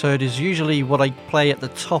that you just heard is usually what I play at the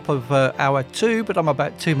top of hour 2, but I'm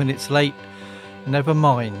about 2 minutes late. Never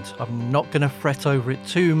mind, I'm not going to fret over it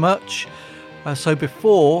too much. So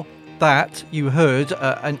before that, you heard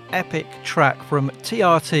an epic track from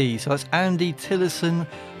TRT. So that's Andy Tillison,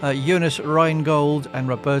 Jonas Reingold and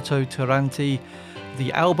Roberto Taranti.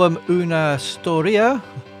 The album Una Storia,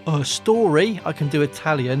 or Story, I can do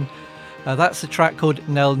Italian. That's the track called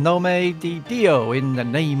Nel Nome di Dio, in the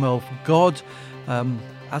name of God.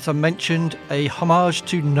 As I mentioned, a homage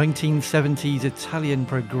to 1970s Italian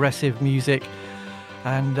progressive music.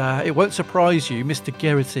 And it won't surprise you, Mr.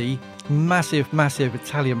 Geraghty, massive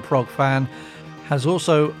Italian prog fan, has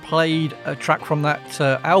also played a track from that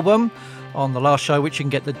album on the last show, which you can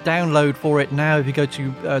get the download for it now if you go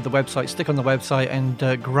to the website, stick on the website and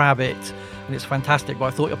grab it. And it's fantastic, but I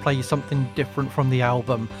thought I'd play you something different from the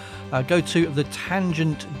album. Go to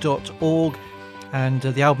thetangent.org and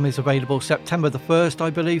the album is available September the 1st, I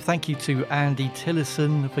believe. Thank you to Andy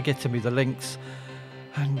Tillison for getting me the links.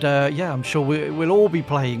 And yeah, I'm sure we'll all be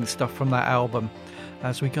playing stuff from that album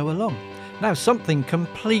as we go along. Now, something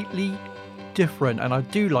completely different, and I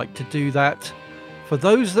do like to do that. For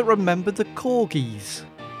those that remember the Corgis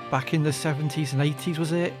back in the 70s and 80s,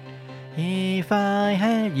 was it? If I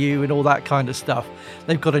Had You and all that kind of stuff.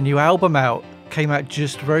 They've got a new album out, came out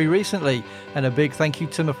just very recently, and a big thank you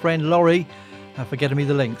to my friend Laurie for getting me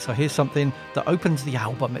the link. So here's something that opens the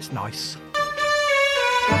album. It's nice.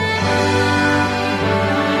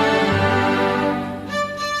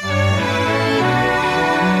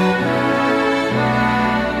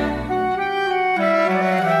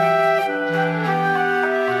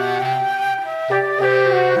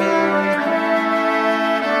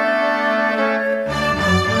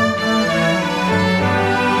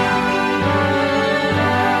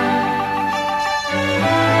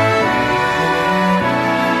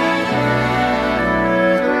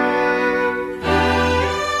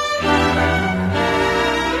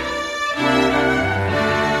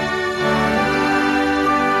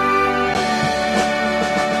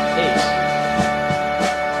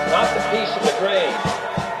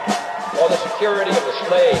 security of the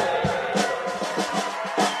slave.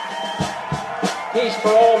 Peace for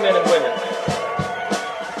all men and women.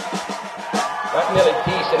 Not merely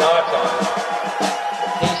peace in our time,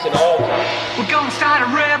 but peace in all time. We're gonna start a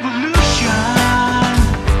revolution.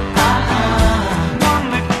 One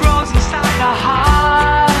that grows inside our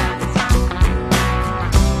hearts.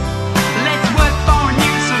 Let's work for a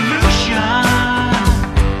new solution.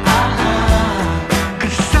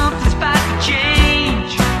 'Cause something's about to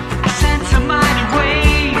change. I sense a mighty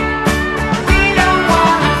wave. We don't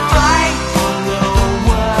wanna fight for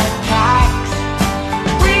lower tax.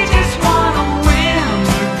 We just wanna win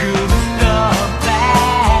the good stuff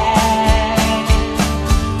back.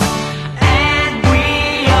 And we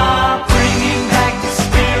are bringing back the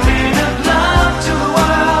spirit of love to the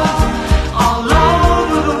world. All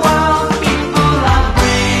over the world, people are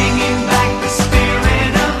bringing back the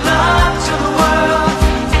spirit of love to the world.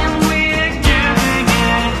 And we're giving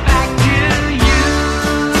it back to you.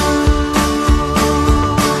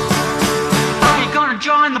 Are you gonna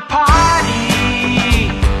join the party?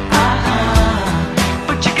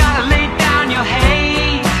 But you gotta lay down your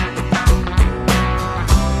hate.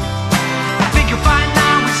 I think you'll find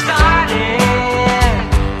now we started.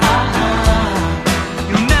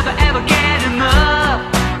 You'll never ever get enough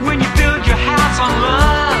when you build your house on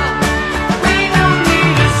love. We don't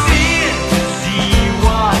need to see it to see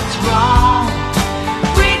what's wrong.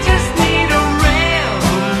 We just need a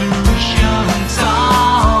revolution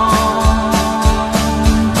song.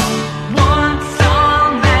 One song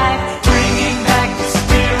that's bringing back the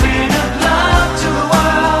spirit of love to the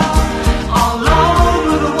world. All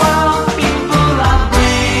over the world, people are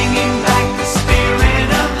bringing back the spirit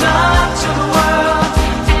of love to the world.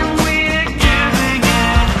 And we're giving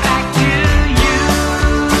it back to you.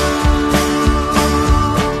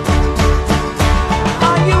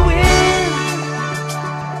 Are you in?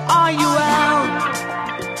 Are you out?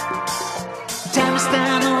 Time to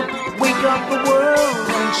stand up, wake up the world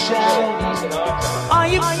and shout. Peace in our time. Are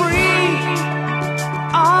you free?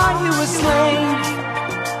 Are you a slave?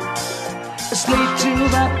 A slave to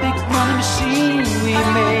that big money machine we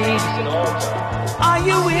made. Peace in all time. Are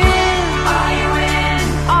you in? Are you in?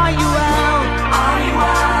 Are you out? Are you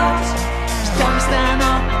out? It's time to stand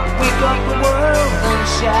up, wake up the world and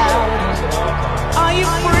shout. Peace in our time. Are you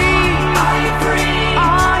free? Are you free?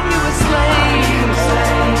 Are you a slave?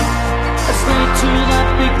 A slave to that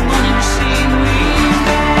big money machine we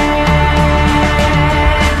made.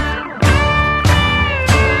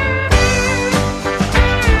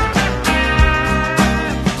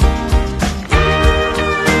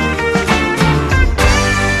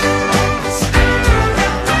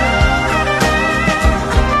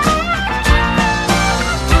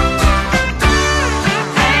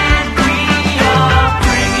 And we are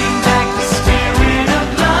bringing back the spirit of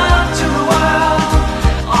love to the world.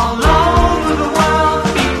 All over the world,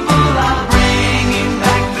 people are bringing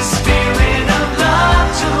back the spirit of love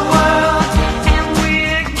to the world. And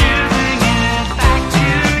we're giving it back to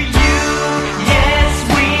you. Yes,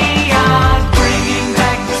 we are bringing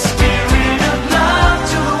back the spirit of love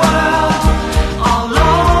to the world. All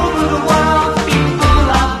over the world, people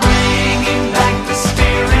are bringing back the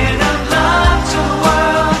spirit of love to the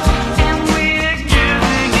world. And we're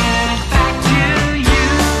giving it back to you.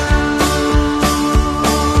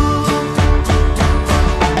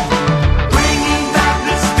 Bringing back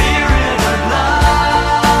the spirit of love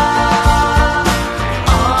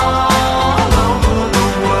all over the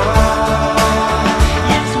world.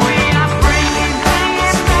 Yes, we are bringing back the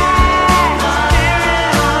spirit of love.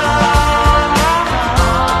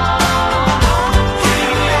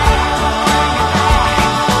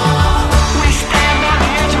 We stand on the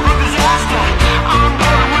edge of a disaster. I'm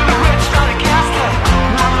going with the red Stratocaster.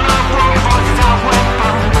 One love, broken voices, our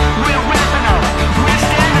weapon. We're ramping up, we're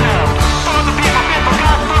standing up. For the people been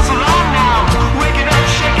forgotten for so long now. Wake it up,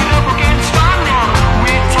 shake it up, we're getting strong now.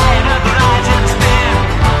 We're tired of the lies and despair.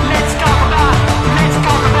 Let's talk about love. Let's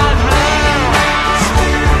talk about love.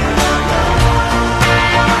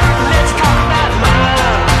 Let's talk about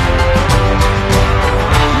love.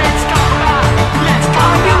 Let's talk about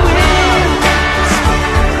Are you in?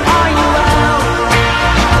 Are you out?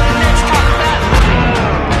 Let's talk about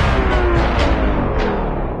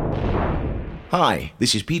Hi,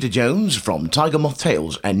 this is Peter Jones from Tiger Moth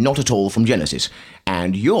Tales and Not At All from Genesis,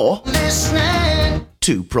 and you're listening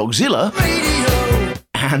to Progzilla Radio.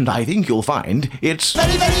 And I think you'll find it's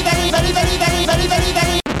very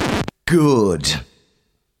good.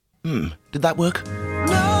 Did that work?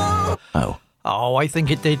 No. Oh. Oh, I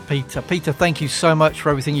think it did, Peter. Peter, thank you so much for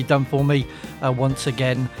everything you've done for me. Once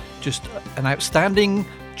again, just an outstanding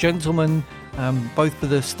gentleman both for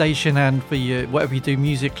the station and for your, whatever you do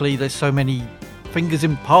musically. There's so many fingers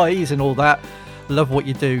in pies and all that. Love what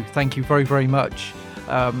you do. Thank you very, very much.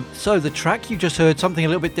 So the track you just heard, something a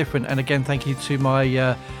little bit different, and again thank you to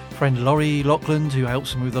my friend Laurie Lockland, who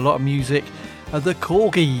helps me with a lot of music. The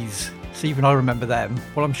Corgis. See, even I remember them.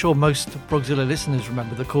 Well, I'm sure most Progzilla listeners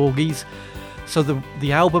remember the Corgis. So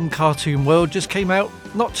the album Cartoon World just came out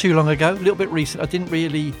not too long ago, a little bit recent. I didn't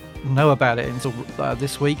really know about it until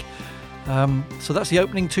this week. So that's the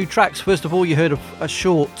opening two tracks. First of all, you heard a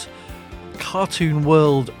short Cartoon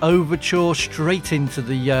World overture straight into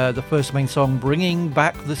the first main song, bringing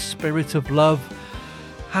back the spirit of love.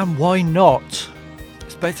 And why not?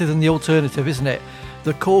 It's better than the alternative, isn't it?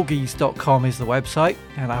 Thecorgis.com is the website,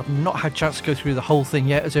 and I've not had a chance to go through the whole thing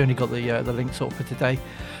yet. I've only got the links up for today.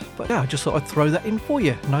 But yeah, I just thought I'd throw that in for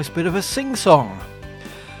you. Nice bit of a sing-song.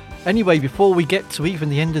 Anyway, before we get to even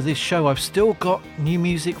the end of this show, I've still got new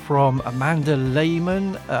music from Amanda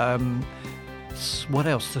Lehman. What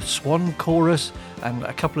else? The Swan Chorus, and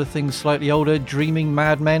a couple of things slightly older, Dreaming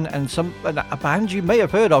Madmen, and a band you may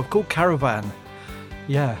have heard of called Caravan.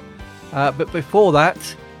 Yeah. But before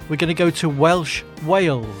that, we're going to go to Welsh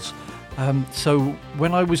Wales. So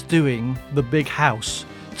when I was doing the Big House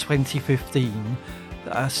 2015,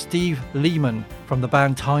 Steve Lehman from the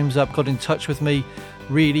band Time's Up got in touch with me,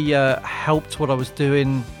 really helped what I was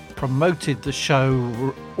doing, promoted the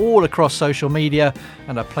show all across social media,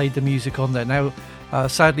 and I played the music on there. Now,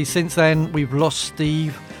 sadly, since then, we've lost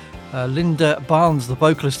Steve. Linda Barnes, the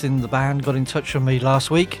vocalist in the band, got in touch with me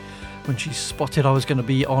last week when she spotted I was going to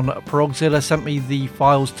be on Progzilla, sent me the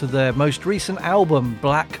files to their most recent album,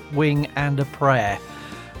 Black Wing and a Prayer.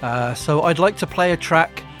 So I'd like to play a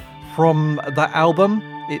track from that album.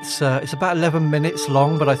 It's about 11 minutes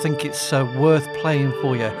long, but I think it's worth playing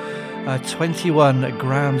for you. 21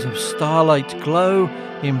 grams of starlight glow,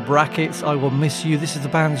 in brackets, I will miss you. This is the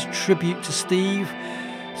band's tribute to Steve,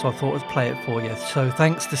 so I thought I'd play it for you. So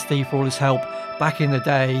thanks to Steve for all his help back in the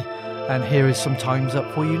day, and here is some Time's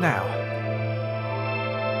Up for you now.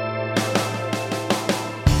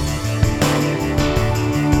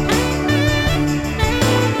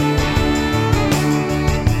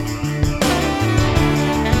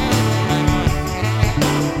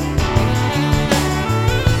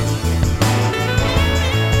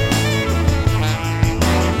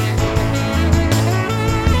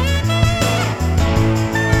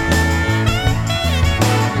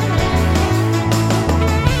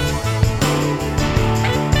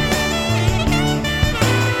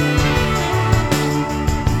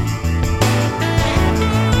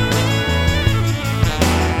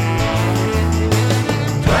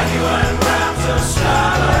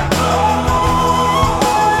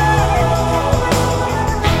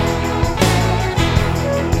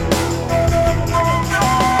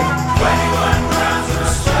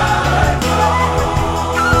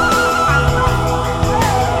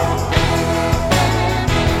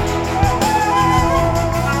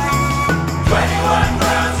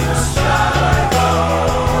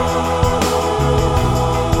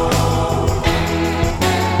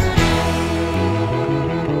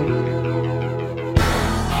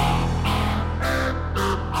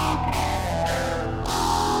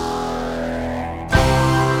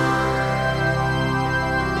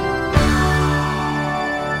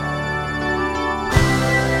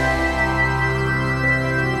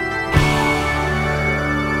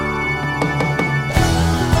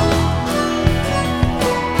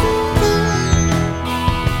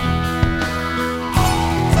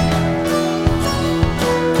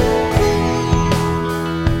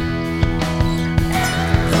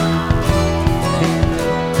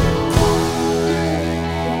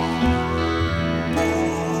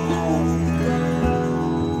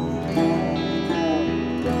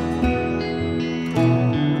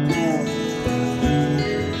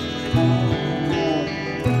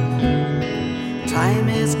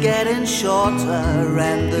 Getting shorter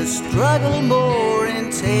and the struggle more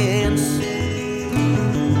intense.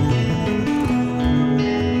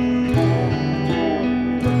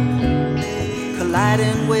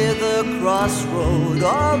 Colliding with a crossroad,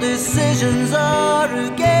 all decisions are a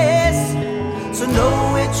guess. So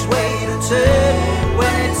know which way to turn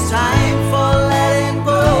when it's time for letting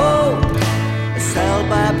go. As held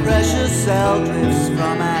by pressure, cell drifts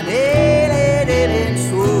from an alienating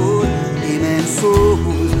soul, immense soul.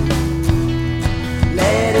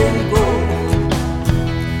 Letting go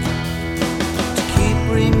to keep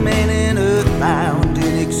remaining earthbound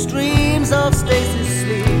in extremes of stasis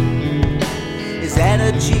sleep is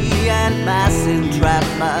energy and mass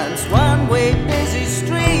entrapments, one-way busy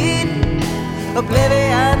street,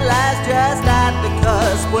 oblivion lies just at the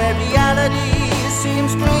cusp where reality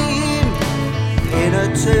seems green. In a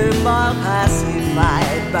turmoil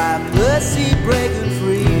pacified by mercy, breaking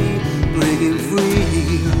free, breaking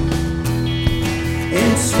free.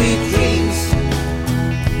 In sweet dreams,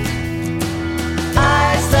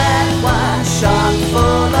 eyes that once shone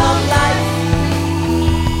full of light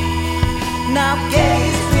now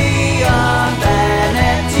gaze beyond an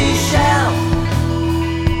empty shell.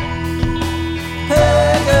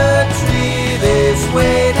 Purgatory, this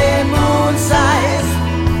waiting moon sighs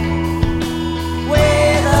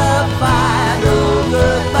with a final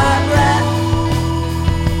goodbye breath.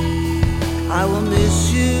 I will miss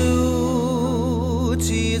you,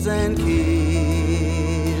 tease and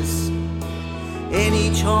kiss, in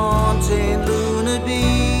each haunting lunar beam.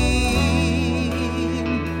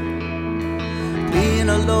 Being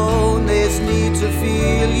alone, there's need to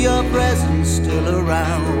feel your presence still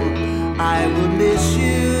around. I will miss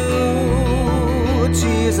you,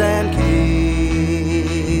 tease and kiss.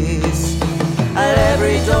 At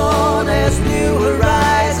every dawn as new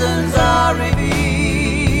horizons are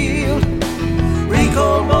revealed,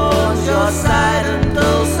 recall mourns your silent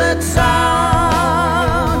dulcet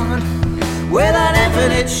sound. With an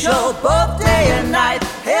infinite show both day and night,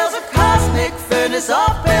 hails a cosmic furnace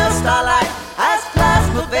of pale starlight. As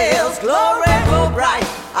plasma veils glow red, glow bright,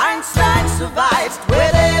 Einstein survives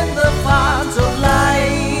within the font of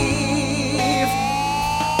life.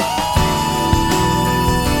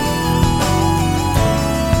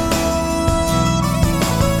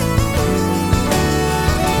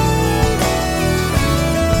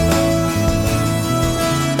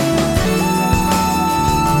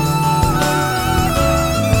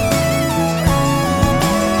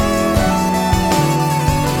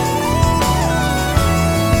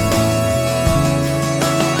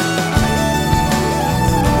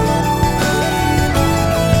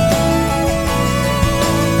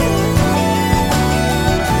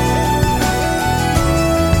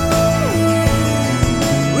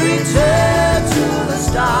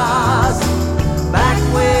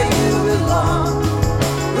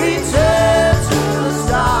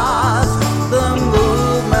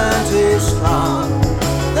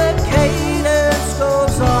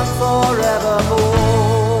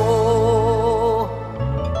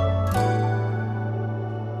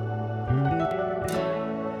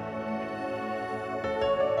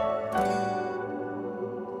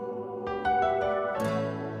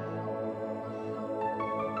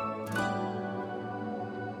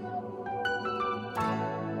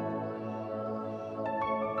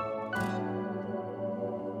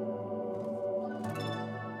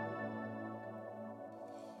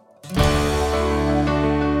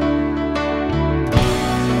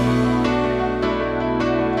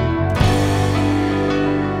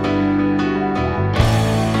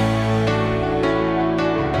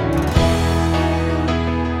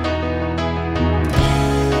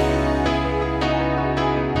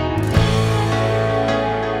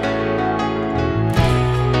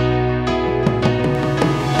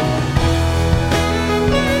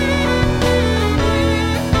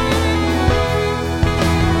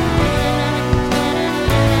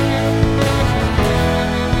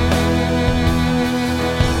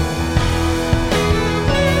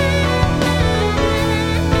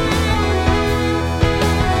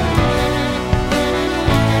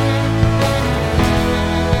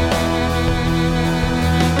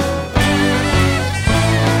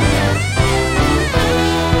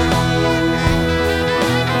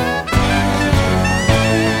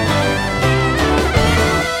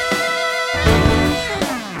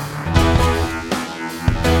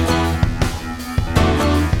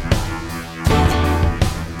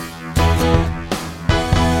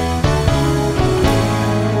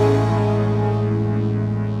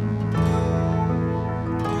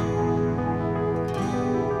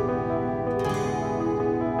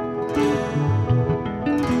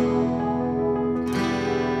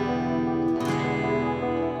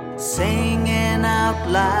 Singing out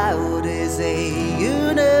loud is a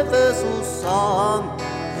universal song,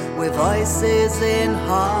 where voices in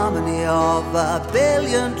harmony of a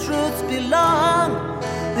billion truths belong.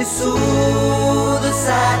 They soothe the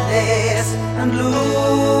sadness and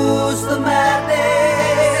lose the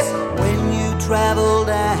madness when you travel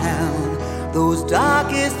down those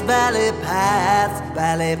darkest valley paths,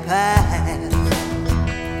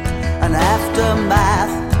 and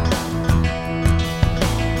aftermath.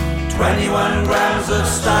 21 grams of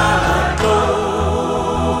starlight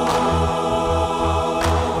glow,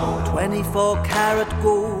 24 karat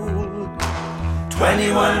gold,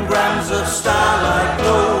 21 grams of starlight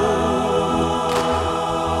glow.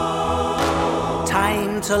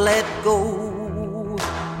 Time to let go.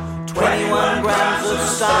 21 grams of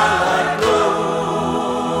starlight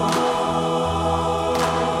glow,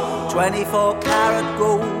 24 karat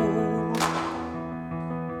gold,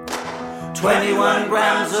 21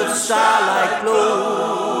 grams of starlight glow.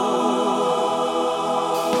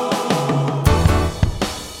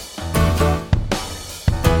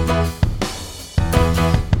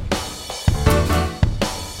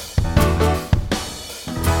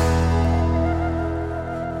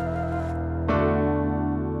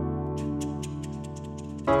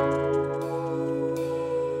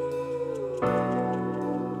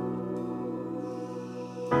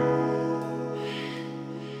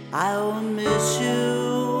 I'll miss you.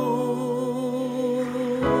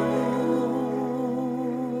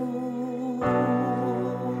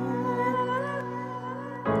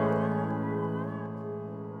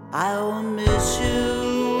 I'll miss you.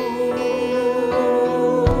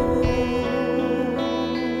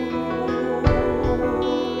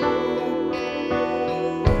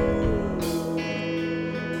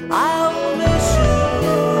 I'll miss you.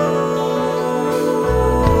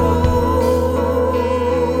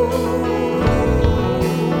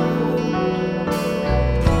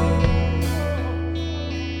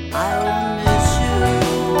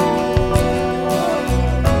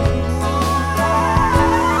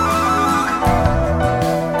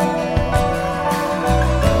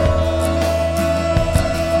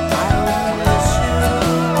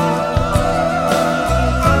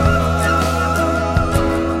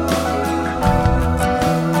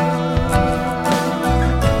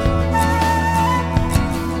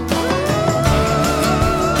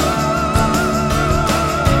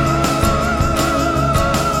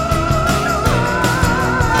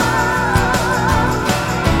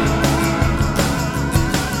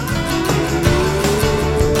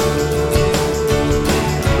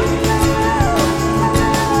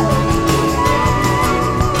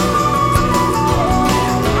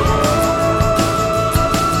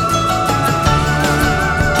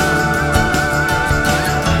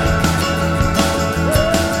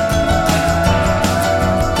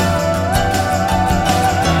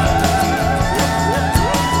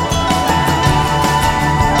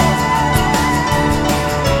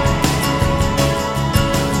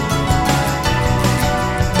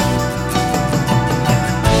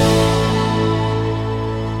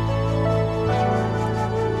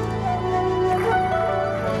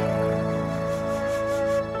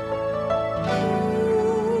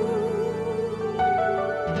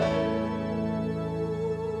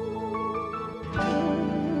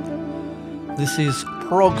 This is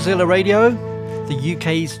Progzilla Radio, the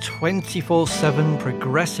UK's 24/7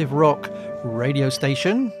 progressive rock radio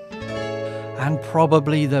station, and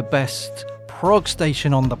probably the best prog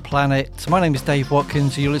station on the planet. My name is Dave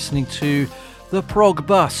Watkins, you're listening to the Prog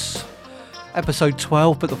Bus, episode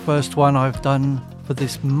 12, but the first one I've done for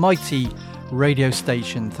this mighty radio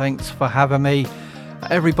station. Thanks for having me.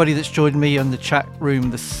 Everybody that's joined me on the chat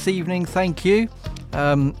room this evening, thank you.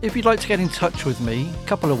 If you'd like to get in touch with me, a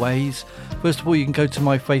couple of ways. First of all, you can go to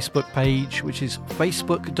my Facebook page, which is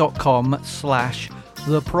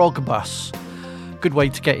facebook.com/theprogbus. Good way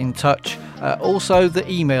to get in touch. Also, the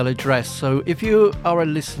email address. So if you are a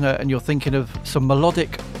listener and you're thinking of some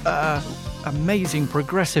melodic, amazing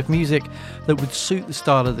progressive music that would suit the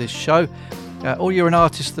style of this show, or you're an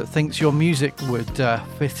artist that thinks your music would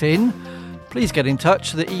fit in, please get in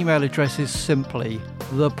touch. The email address is simply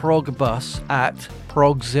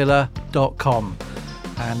theprogbus@progzilla.com.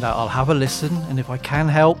 And I'll have a listen, and if I can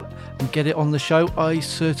help and get it on the show, I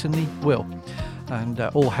certainly will. And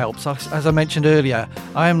all helps. As I mentioned earlier,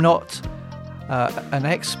 I am not an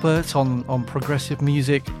expert on progressive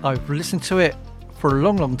music. I've listened to it for a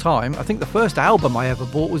long, long time. I think the first album I ever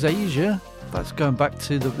bought was Asia. That's going back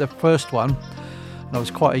to the first one. And I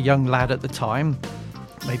was quite a young lad at the time,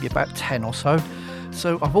 maybe about 10 or so.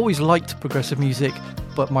 So I've always liked progressive music,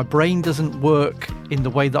 but my brain doesn't work in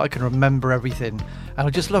the way that I can remember everything. And I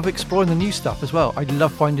just love exploring the new stuff as well. I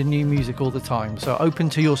love finding new music all the time. So open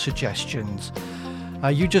to your suggestions.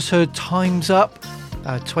 You just heard Time's Up,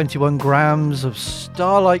 21 grams of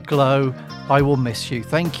Starlight Glow, I Will Miss You.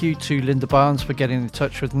 Thank you to Linda Barnes for getting in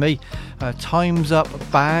touch with me.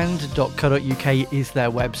 timesupband.co.uk is their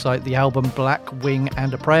website. The album Black Wing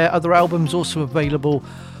and a Prayer. Other albums also available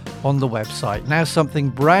on the website. Now something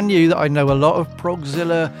brand new that I know a lot of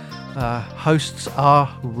Progzilla hosts are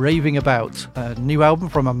raving about. A new album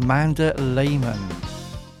from Amanda Lehman.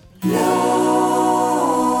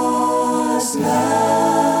 Lost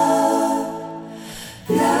love,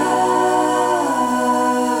 lost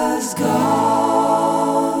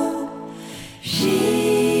gone. She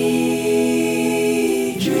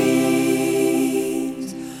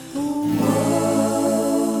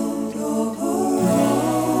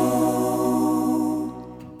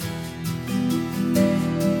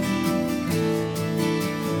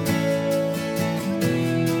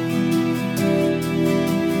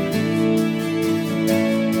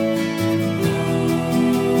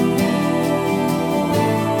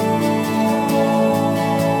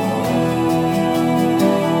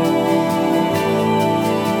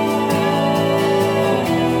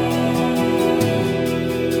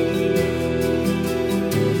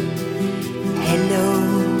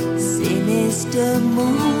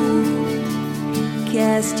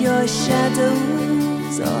your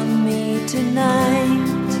shadows on me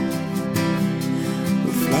tonight.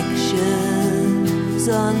 Reflections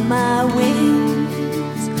on my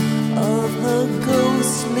wings of her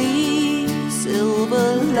ghostly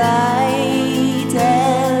silver light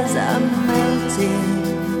as I'm melting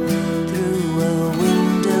through a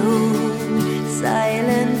window.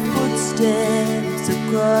 Silent footsteps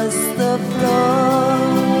across the floor.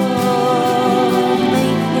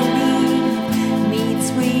 Make-believe meets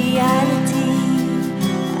reality,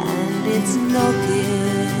 and it's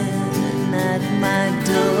knocking at my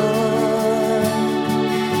door.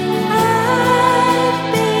 I've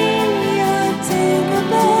been your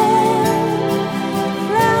Tinkerbell.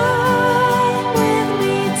 Fly with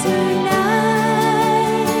me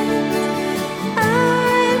tonight. I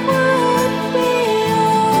would be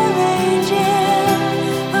your angel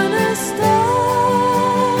under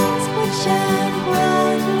stars would shine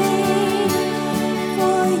brightly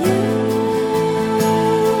for you.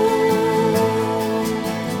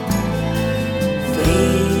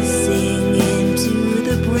 Facing into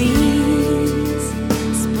the breeze,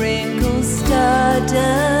 sprinkle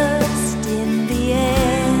stardust in the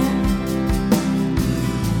air.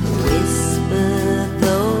 Whisper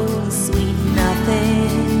those sweet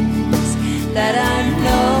nothings that I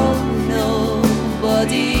know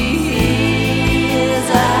nobody hears.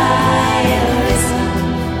 I listen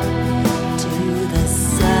to the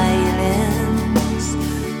silence,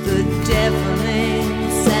 the deafening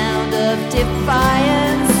sound of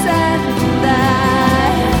defiance, and I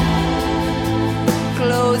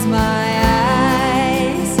close my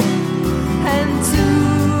eyes and two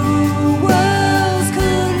worlds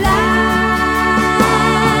collide.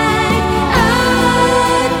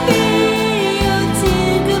 I'd be your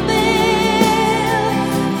Tinkerbell.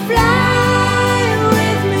 Fly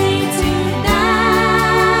with me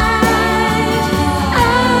tonight. I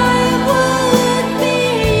would be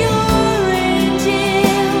your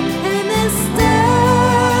angel, and the stars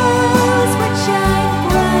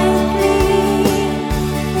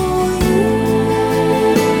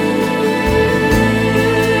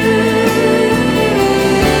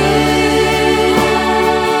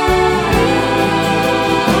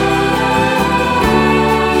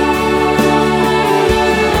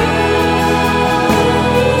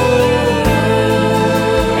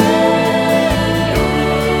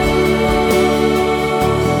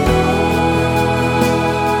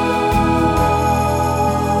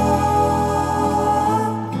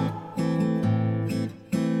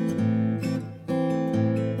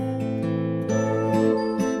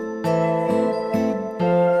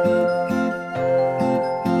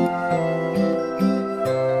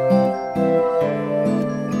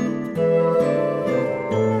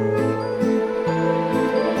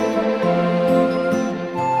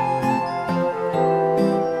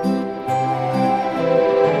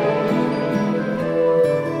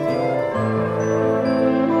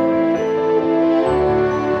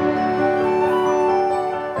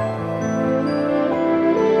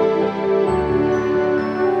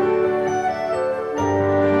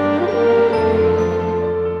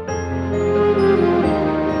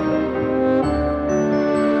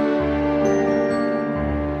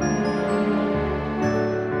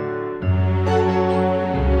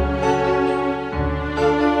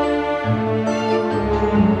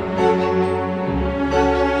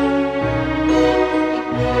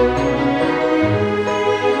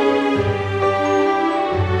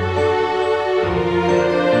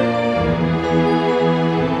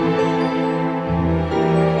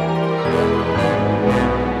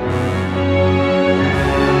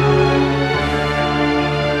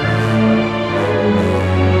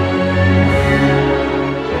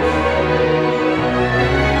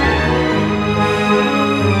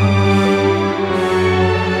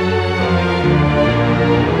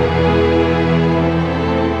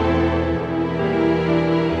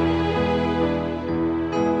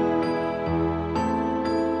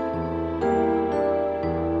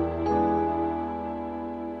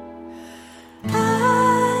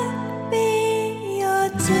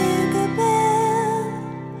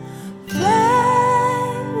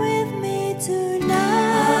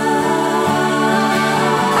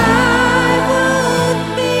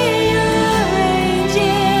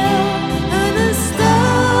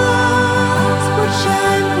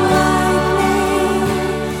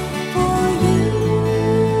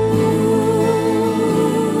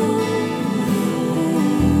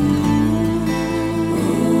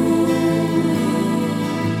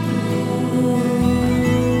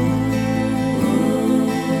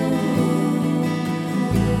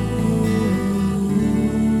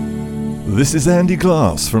This is Andy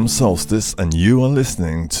Glass from Solstice, and you are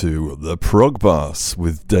listening to the Prog Bus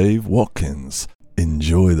with Dave Watkins.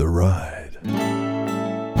 Enjoy the ride.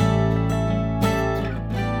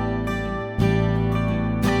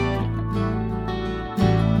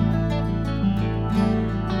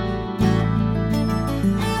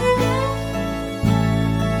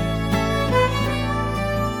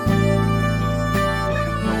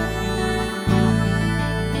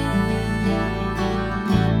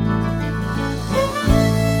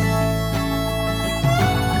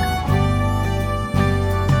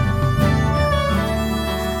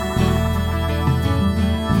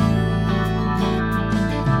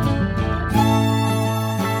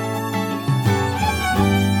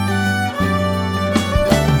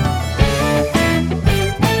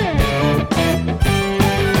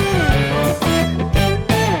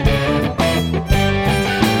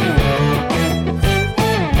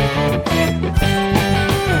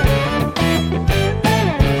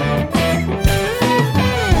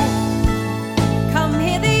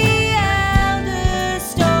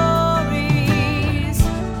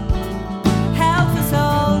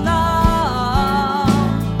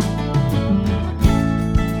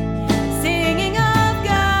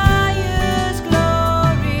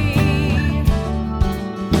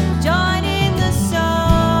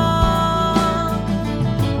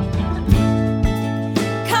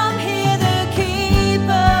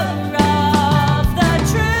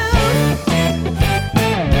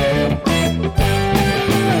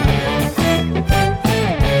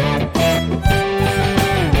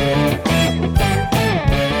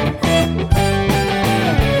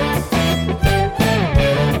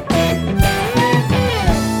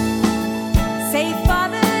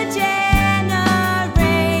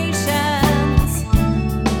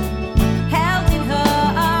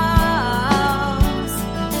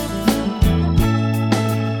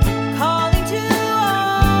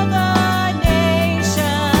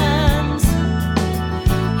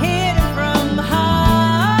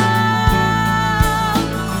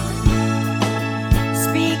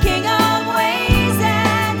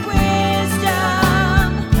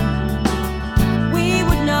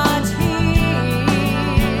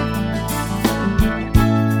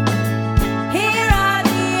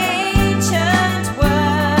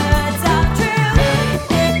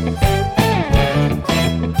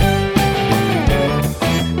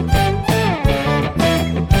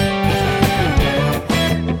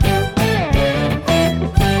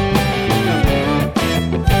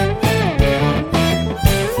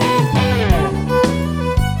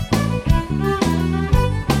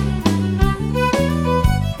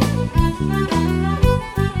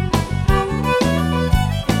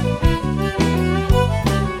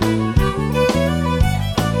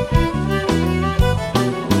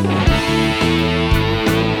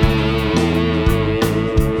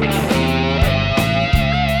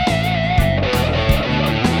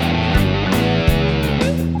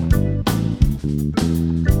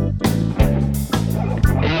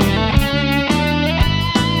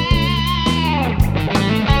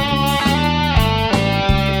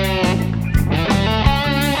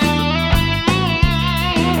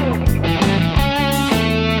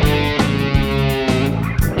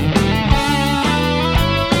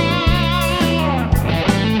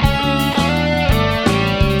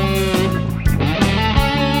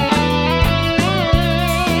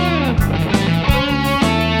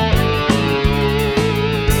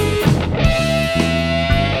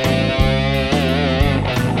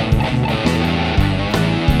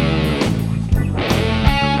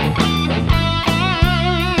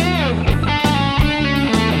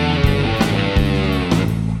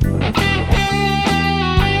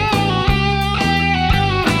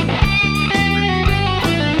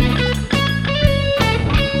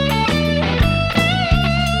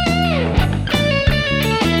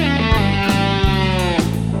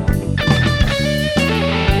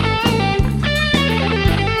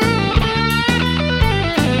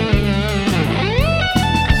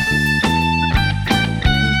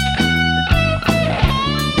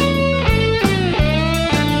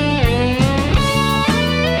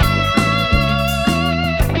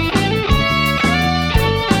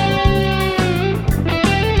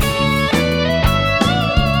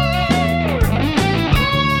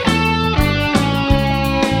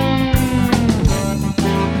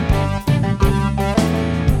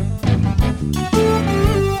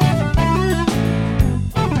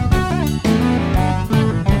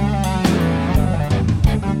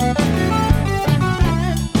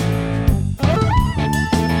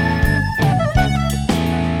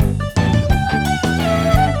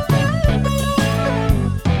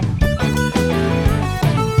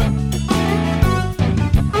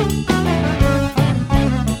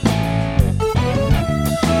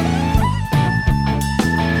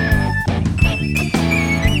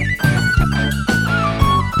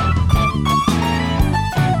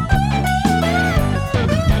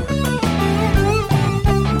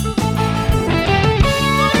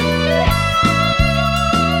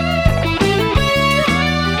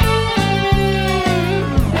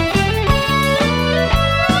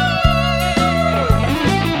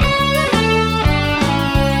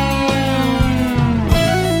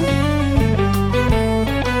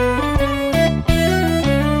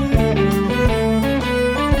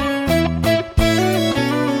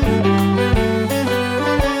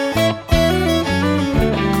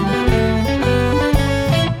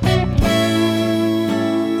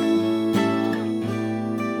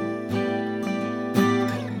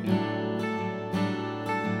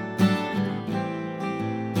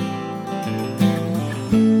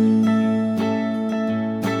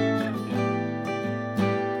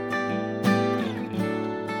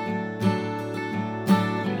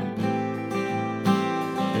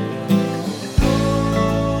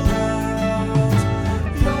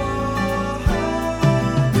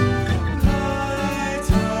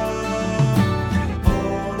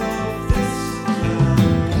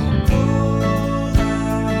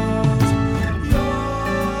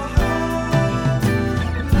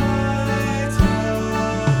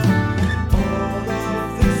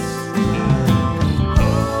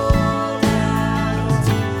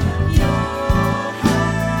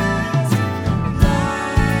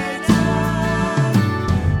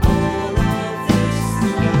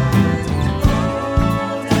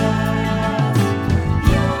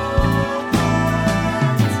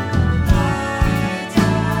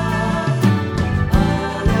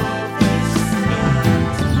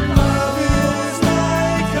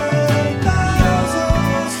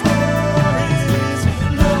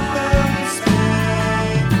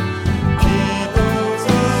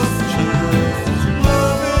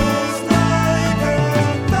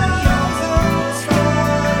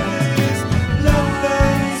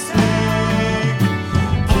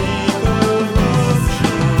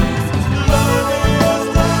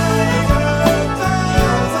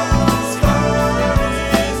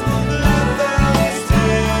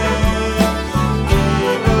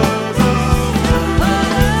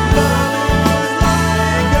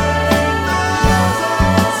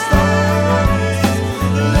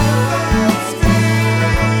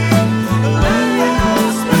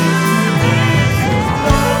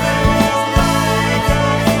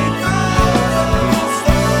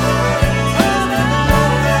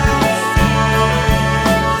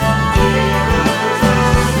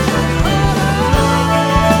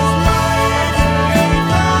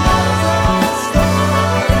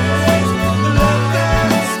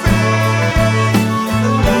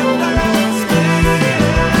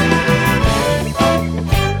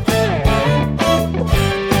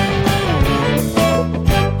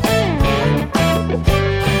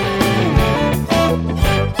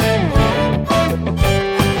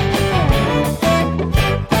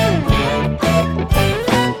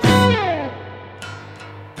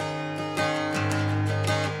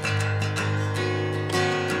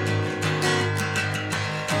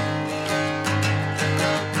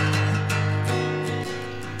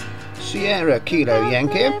 Sierra Kilo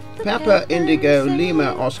Yankee, Papa Indigo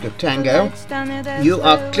Lima Oscar Tango. You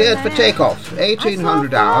are cleared for takeoff,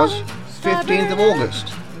 1800 hours, 15th of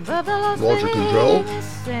August. Water control.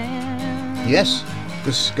 Yes,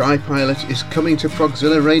 the Sky Pilot is coming to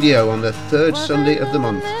Progzilla Radio on the third Sunday of the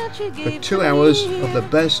month for 2 hours of the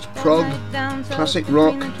best prog, classic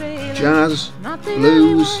rock, jazz,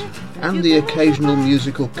 blues and the occasional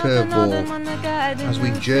musical curveball as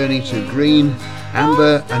we journey to green,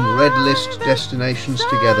 amber and red list destinations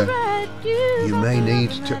together. You may need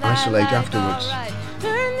to isolate afterwards.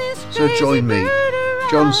 So join me,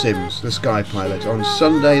 John Sims, the Sky Pilot, on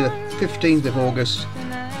Sunday the 15th of August,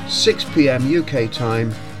 6 p.m. UK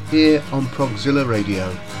time, here on Progzilla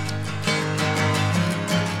Radio.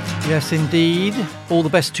 Yes, indeed. All the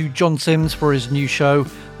best to John Sims for his new show.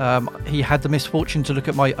 He had the misfortune to look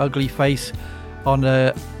at my ugly face on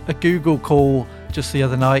a Google call just the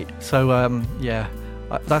other night. So, yeah,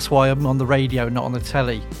 that's why I'm on the radio, not on the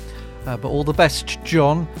telly. But all the best,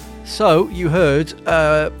 John. So, you heard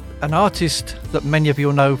an artist that many of you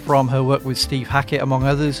will know from her work with Steve Hackett, among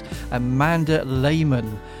others, Amanda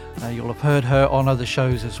Lehman. You'll have heard her on other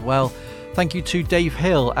shows as well. Thank you to Dave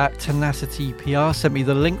Hill at Tenacity PR, sent me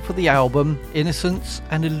the link for the album Innocence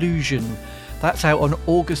and Illusion. That's out on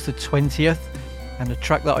August the 20th, and the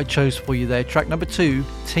track that I chose for you there, track number 2,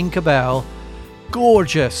 Tinkerbell.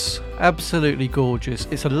 Gorgeous, absolutely gorgeous.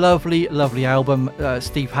 It's a lovely, lovely album.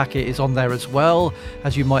 Steve Hackett is on there as well,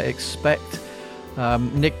 as you might expect.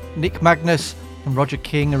 Nick Magnus and Roger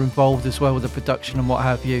King are involved as well with the production and what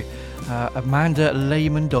have you.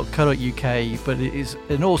 AmandaLehman.co.uk, but it is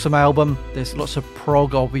an awesome album. There's lots of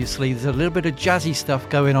prog, obviously. There's a little bit of jazzy stuff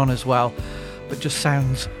going on as well, but just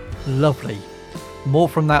sounds lovely. More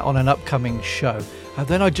from that on an upcoming show. And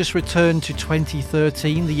then I just returned to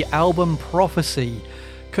 2013, the album Prophecy,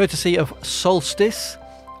 courtesy of Solstice,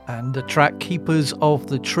 and the track Keepers of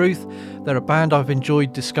the Truth. They're a band I've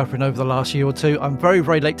enjoyed discovering over the last year or two. I'm very,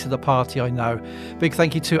 very late to the party, I know. Big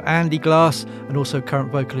thank you to Andy Glass and also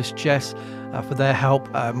current vocalist Jess for their help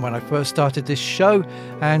when I first started this show,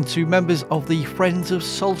 and to members of the Friends of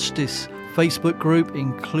Solstice Facebook group,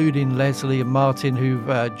 including Leslie and Martin, who've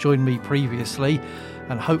joined me previously,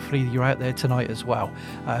 and hopefully you're out there tonight as well.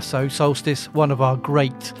 So Solstice, one of our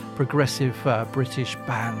great progressive British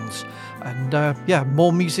bands, and yeah,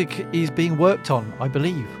 more music is being worked on, I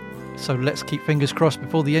believe. So let's keep fingers crossed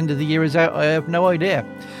before the end of the year is out. I have no idea.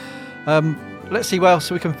 Let's see what else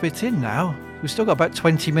we can fit in now. We've still got about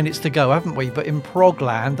 20 minutes to go, haven't we? But in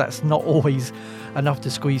Progland, that's not always enough to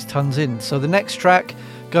squeeze tons in. So the next track,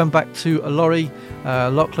 going back to Laurie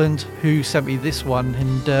Lockland, who sent me this one,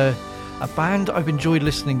 and a band I've enjoyed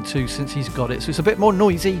listening to since he's got it. So it's a bit more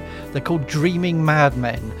noisy. They're called Dreaming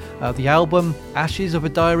Madmen. The album Ashes of a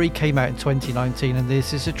Diary came out in 2019, and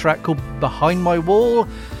this is a track called Behind My Wall.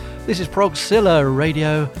 This is Progzilla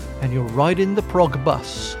Radio, and you're riding the Prog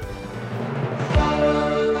Bus.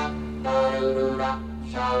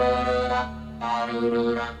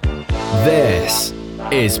 This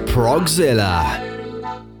is Progzilla.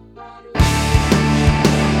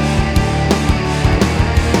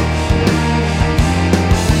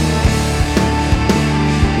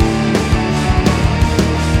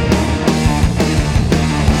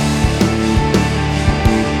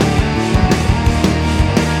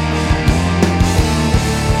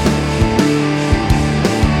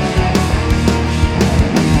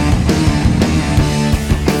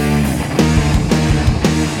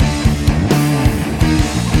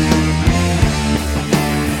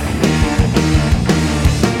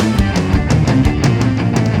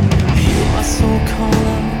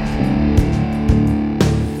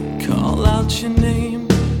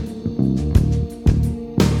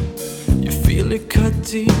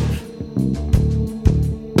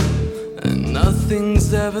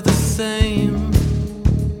 Ever the same.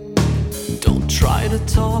 Don't try to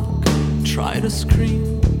talk, try to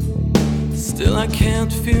scream. Still I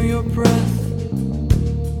can't feel your breath.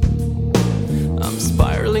 I'm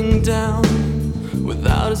spiraling down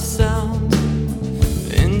without a sound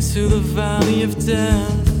into the valley of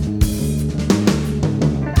death.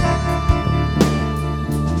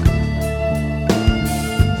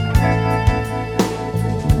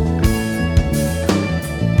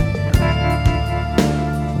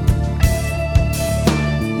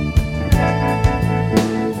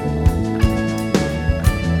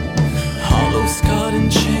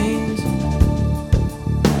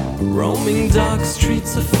 Dark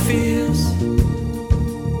streets of fears,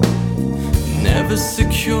 never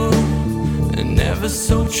secure and never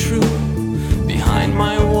so true. Behind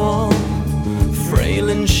my wall, frail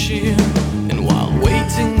and sheer, and while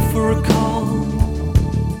waiting for a call,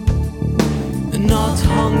 heart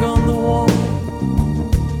hung on the wall,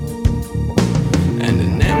 and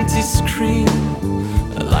an empty screen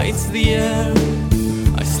lights the air.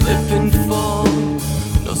 I slip and fall,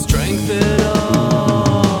 no strength at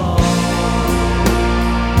all.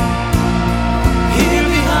 Here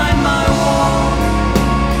behind my wall,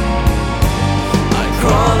 I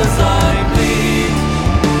crawl as I bleed.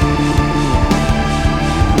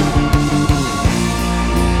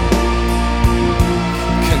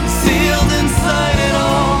 Concealed inside it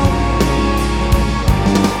all,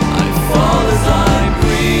 I fall as I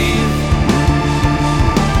breathe.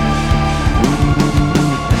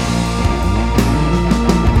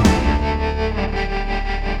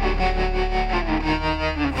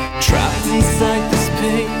 Trapped inside this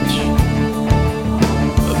page,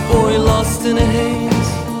 a boy lost in a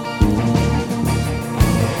haze,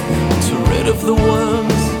 too rid of the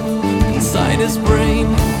worms inside his brain,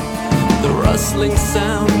 the rustling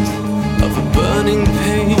sound of a burning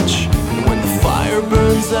page. And when the fire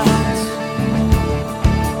burns out,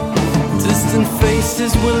 distant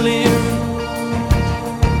faces will leer,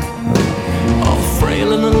 all frail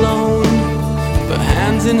and alone, but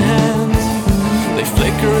hand in hand they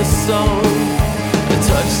flicker a soul, a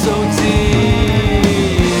touch so dear.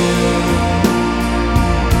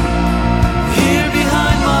 Here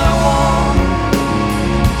behind my wall,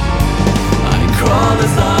 I crawl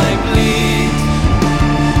as I bleed.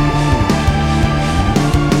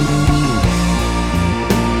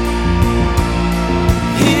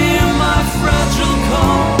 Hear my fragile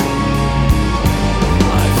call,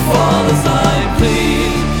 I fall as I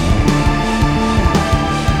bleed.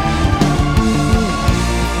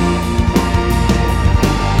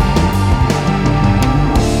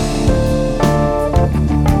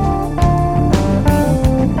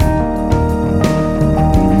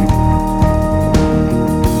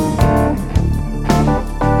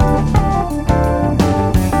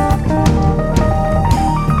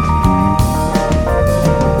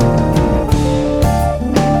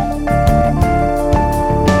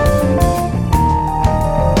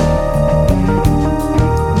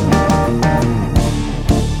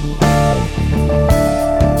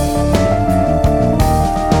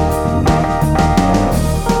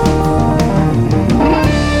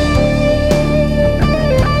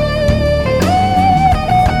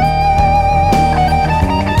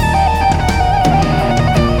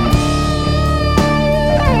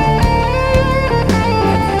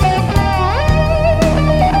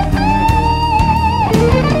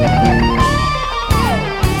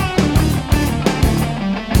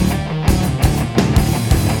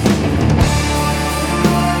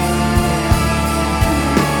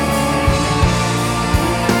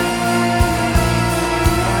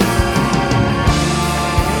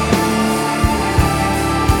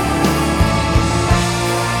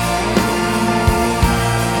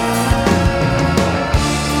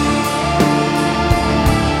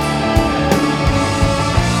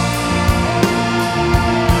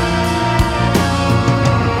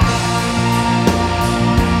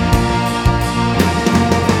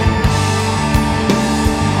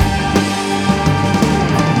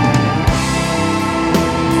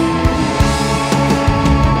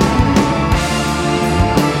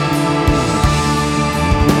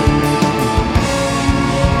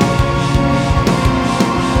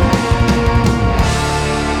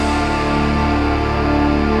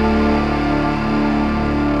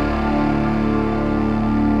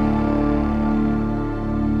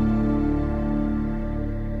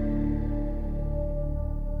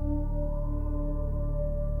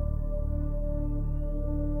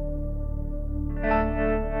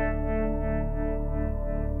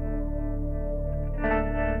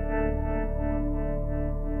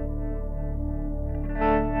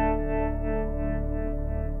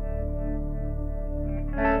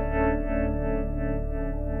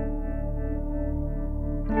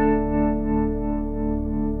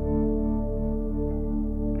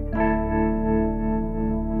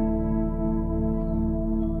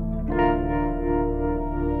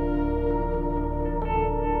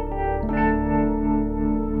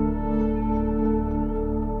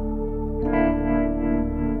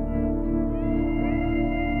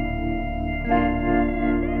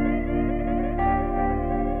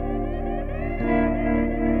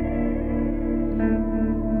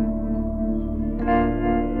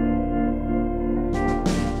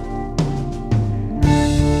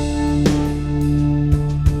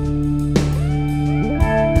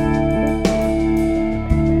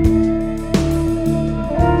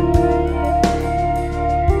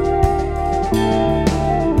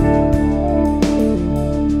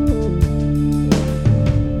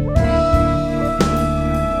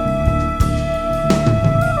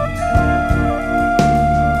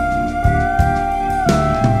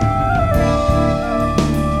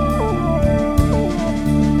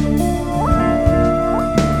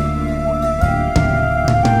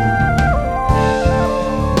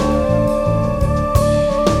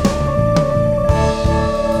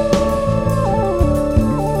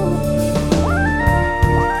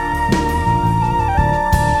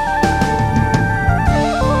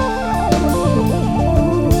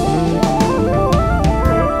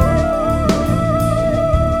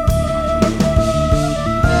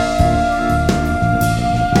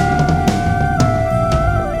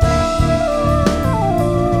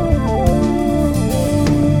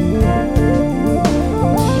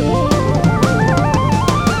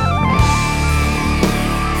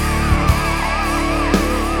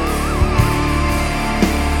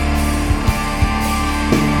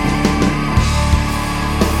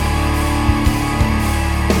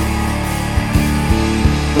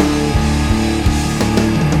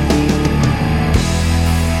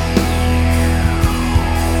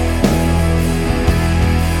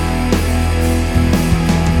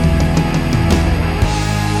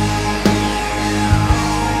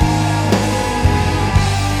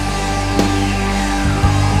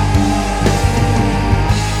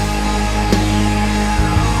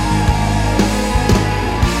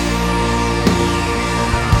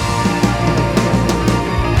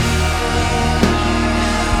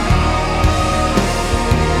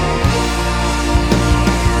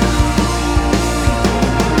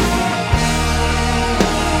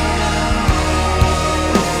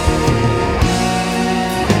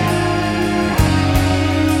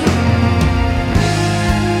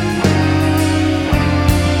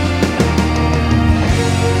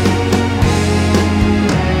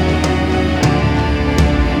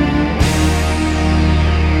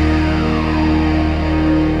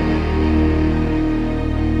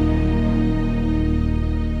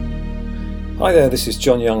 Hi there, this is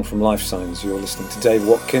John Young from Life Signs. You're listening to Dave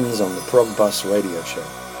Watkins on the Prog Bus radio show.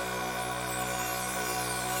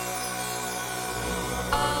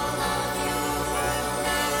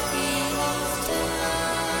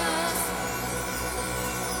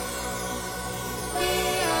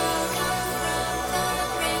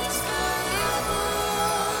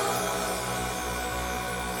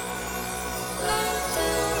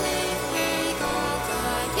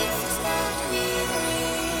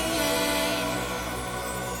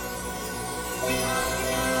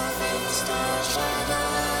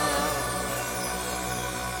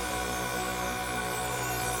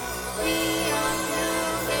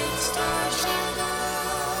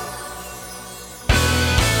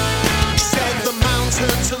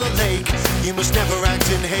 To the lake, you must never act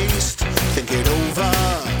in haste. Think it over.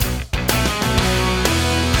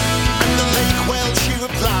 And the lake, well, she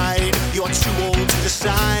replied, you are too old to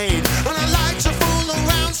decide. And I like to fool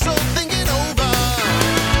around, so think it over.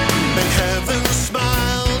 May heaven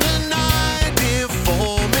smiled, an idea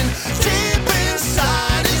forming deep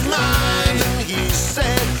inside his mind. And he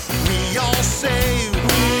said, we all say,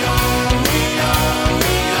 we are.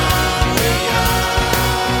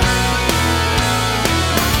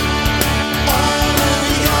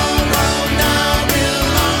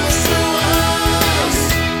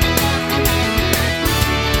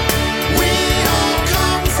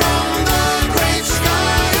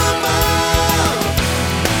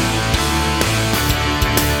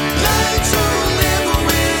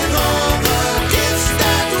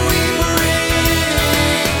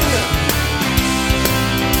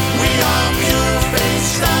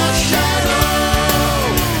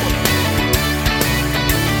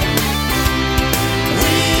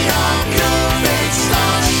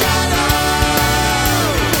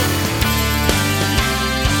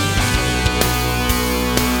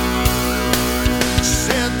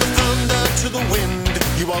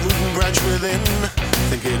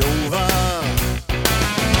 Think it over.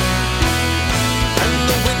 And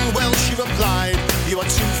the wind, well, she replied, you are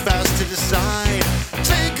too fast to decide.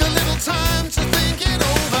 Take a little time to think it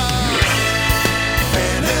over.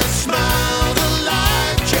 And it smiled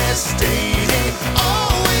alive, gestating,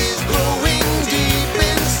 always growing deep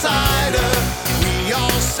inside her. We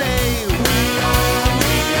all say, we are.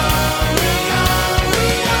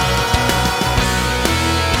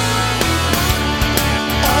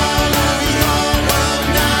 All of your world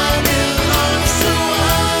now belongs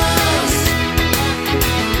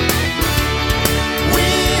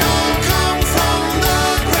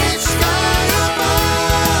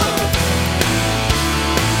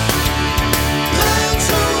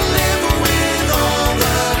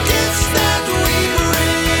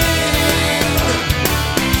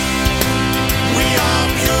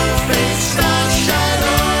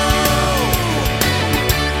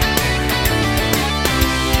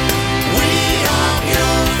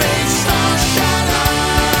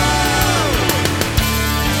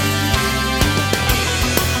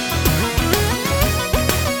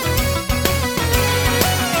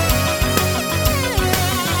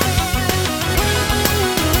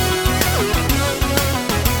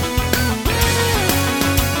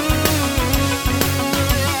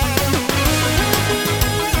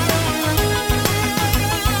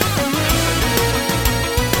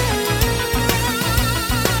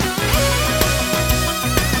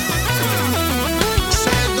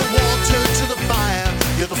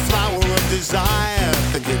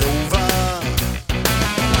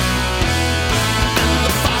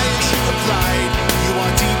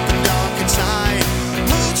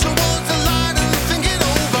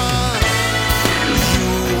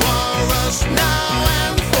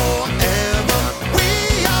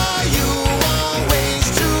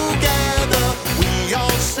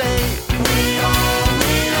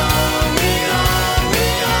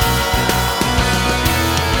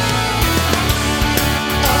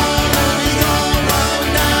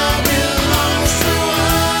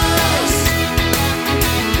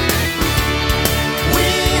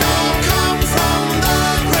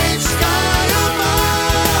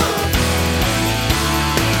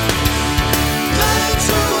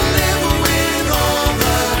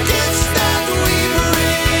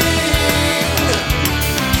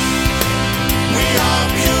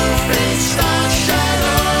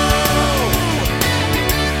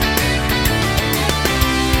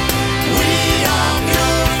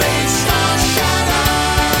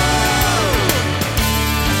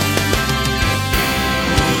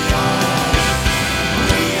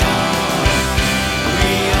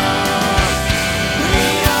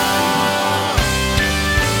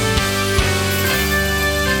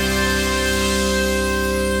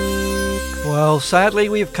Well, sadly,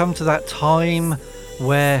 we have come to that time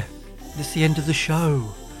where it's the end of the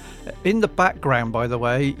show. In the background, by the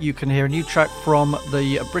way, you can hear a new track from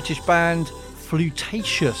the British band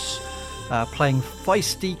Flutatious, playing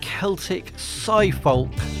feisty Celtic sci-folk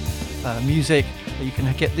music. You can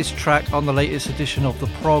get this track on the latest edition of the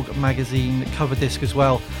Prog magazine cover disc as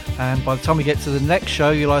well. And by the time we get to the next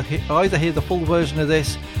show, you'll either hear the full version of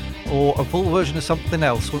this or a full version of something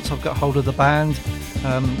else once I've got hold of the band.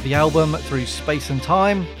 The album Through Space and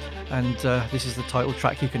Time, and this is the title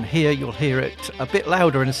track you can hear. You'll hear it a bit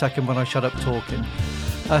louder in a second when I shut up talking.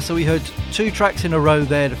 So we heard two tracks in a row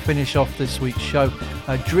there to finish off this week's show.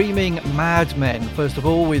 Dreaming Madmen, first of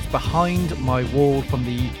all, with Behind My Wall from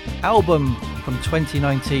the album from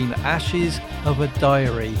 2019, Ashes of a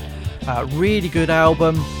Diary. Really good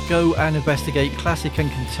album. Go and investigate classic and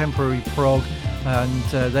contemporary prog, and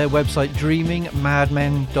their website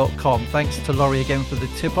dreamingmadmen.com. Thanks to Laurie again for the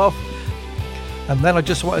tip off. And then I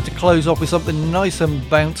just wanted to close off with something nice and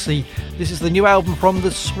bouncy. This is the new album from the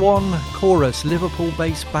Swan Chorus,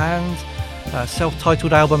 Liverpool-based band.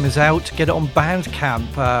 Self-titled album is out. Get it on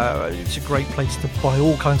Bandcamp. It's a great place to buy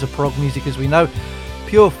all kinds of prog music, as we know.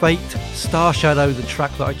 Pure Fate, Star Shadow, the track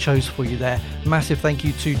that I chose for you there. Massive thank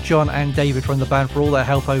you to John and David from the band for all their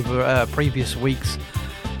help over previous weeks.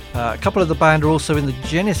 A couple of the band are also in the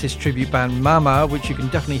Genesis tribute band Mama, which you can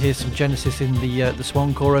definitely hear some Genesis in the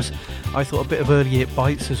Swan Chorus. I thought a bit of Early It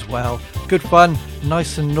Bites as well. Good fun,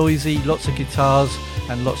 nice and noisy, lots of guitars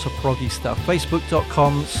and lots of proggy stuff.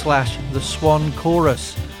 Facebook.com/The Swan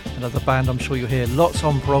Chorus. Another band I'm sure you'll hear lots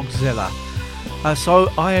on Progzilla.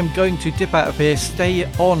 So I am going to dip out of here. Stay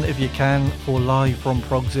on if you can for Live from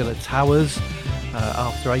Progzilla Towers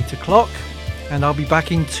after 8 o'clock. And I'll be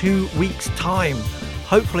back in 2 weeks' time.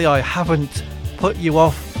 Hopefully I haven't put you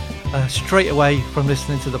off straight away from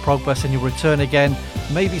listening to the Prog Bus and you'll return again.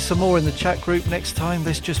 Maybe some more in the chat group next time.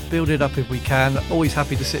 Let's just build it up if we can. Always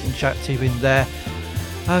happy to sit and chat to you in there.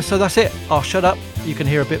 So that's it. I'll shut up. You can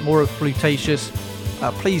hear a bit more of Flutatious.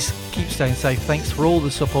 Please keep staying safe. Thanks for all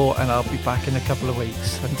the support and I'll be back in a couple of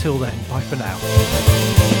weeks. Until then, bye for now.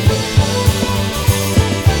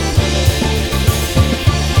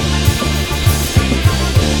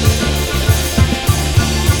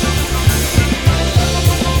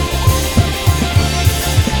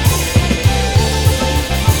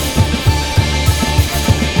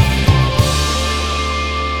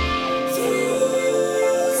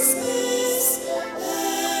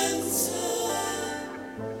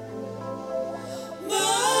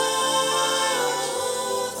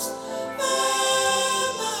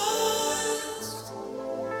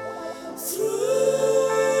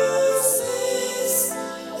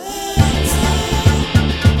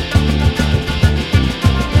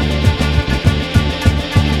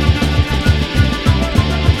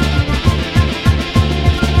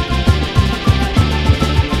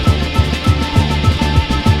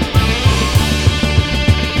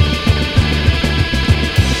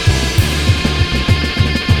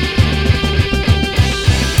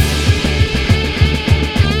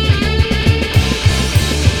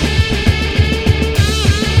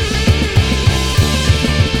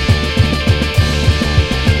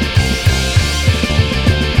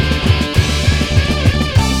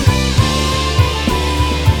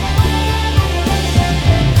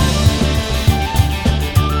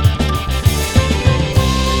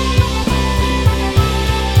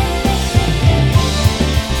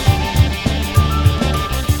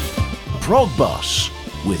 Prog Bus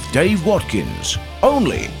with Dave Watkins,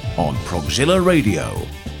 only on Progzilla Radio.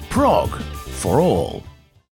 Prog for all.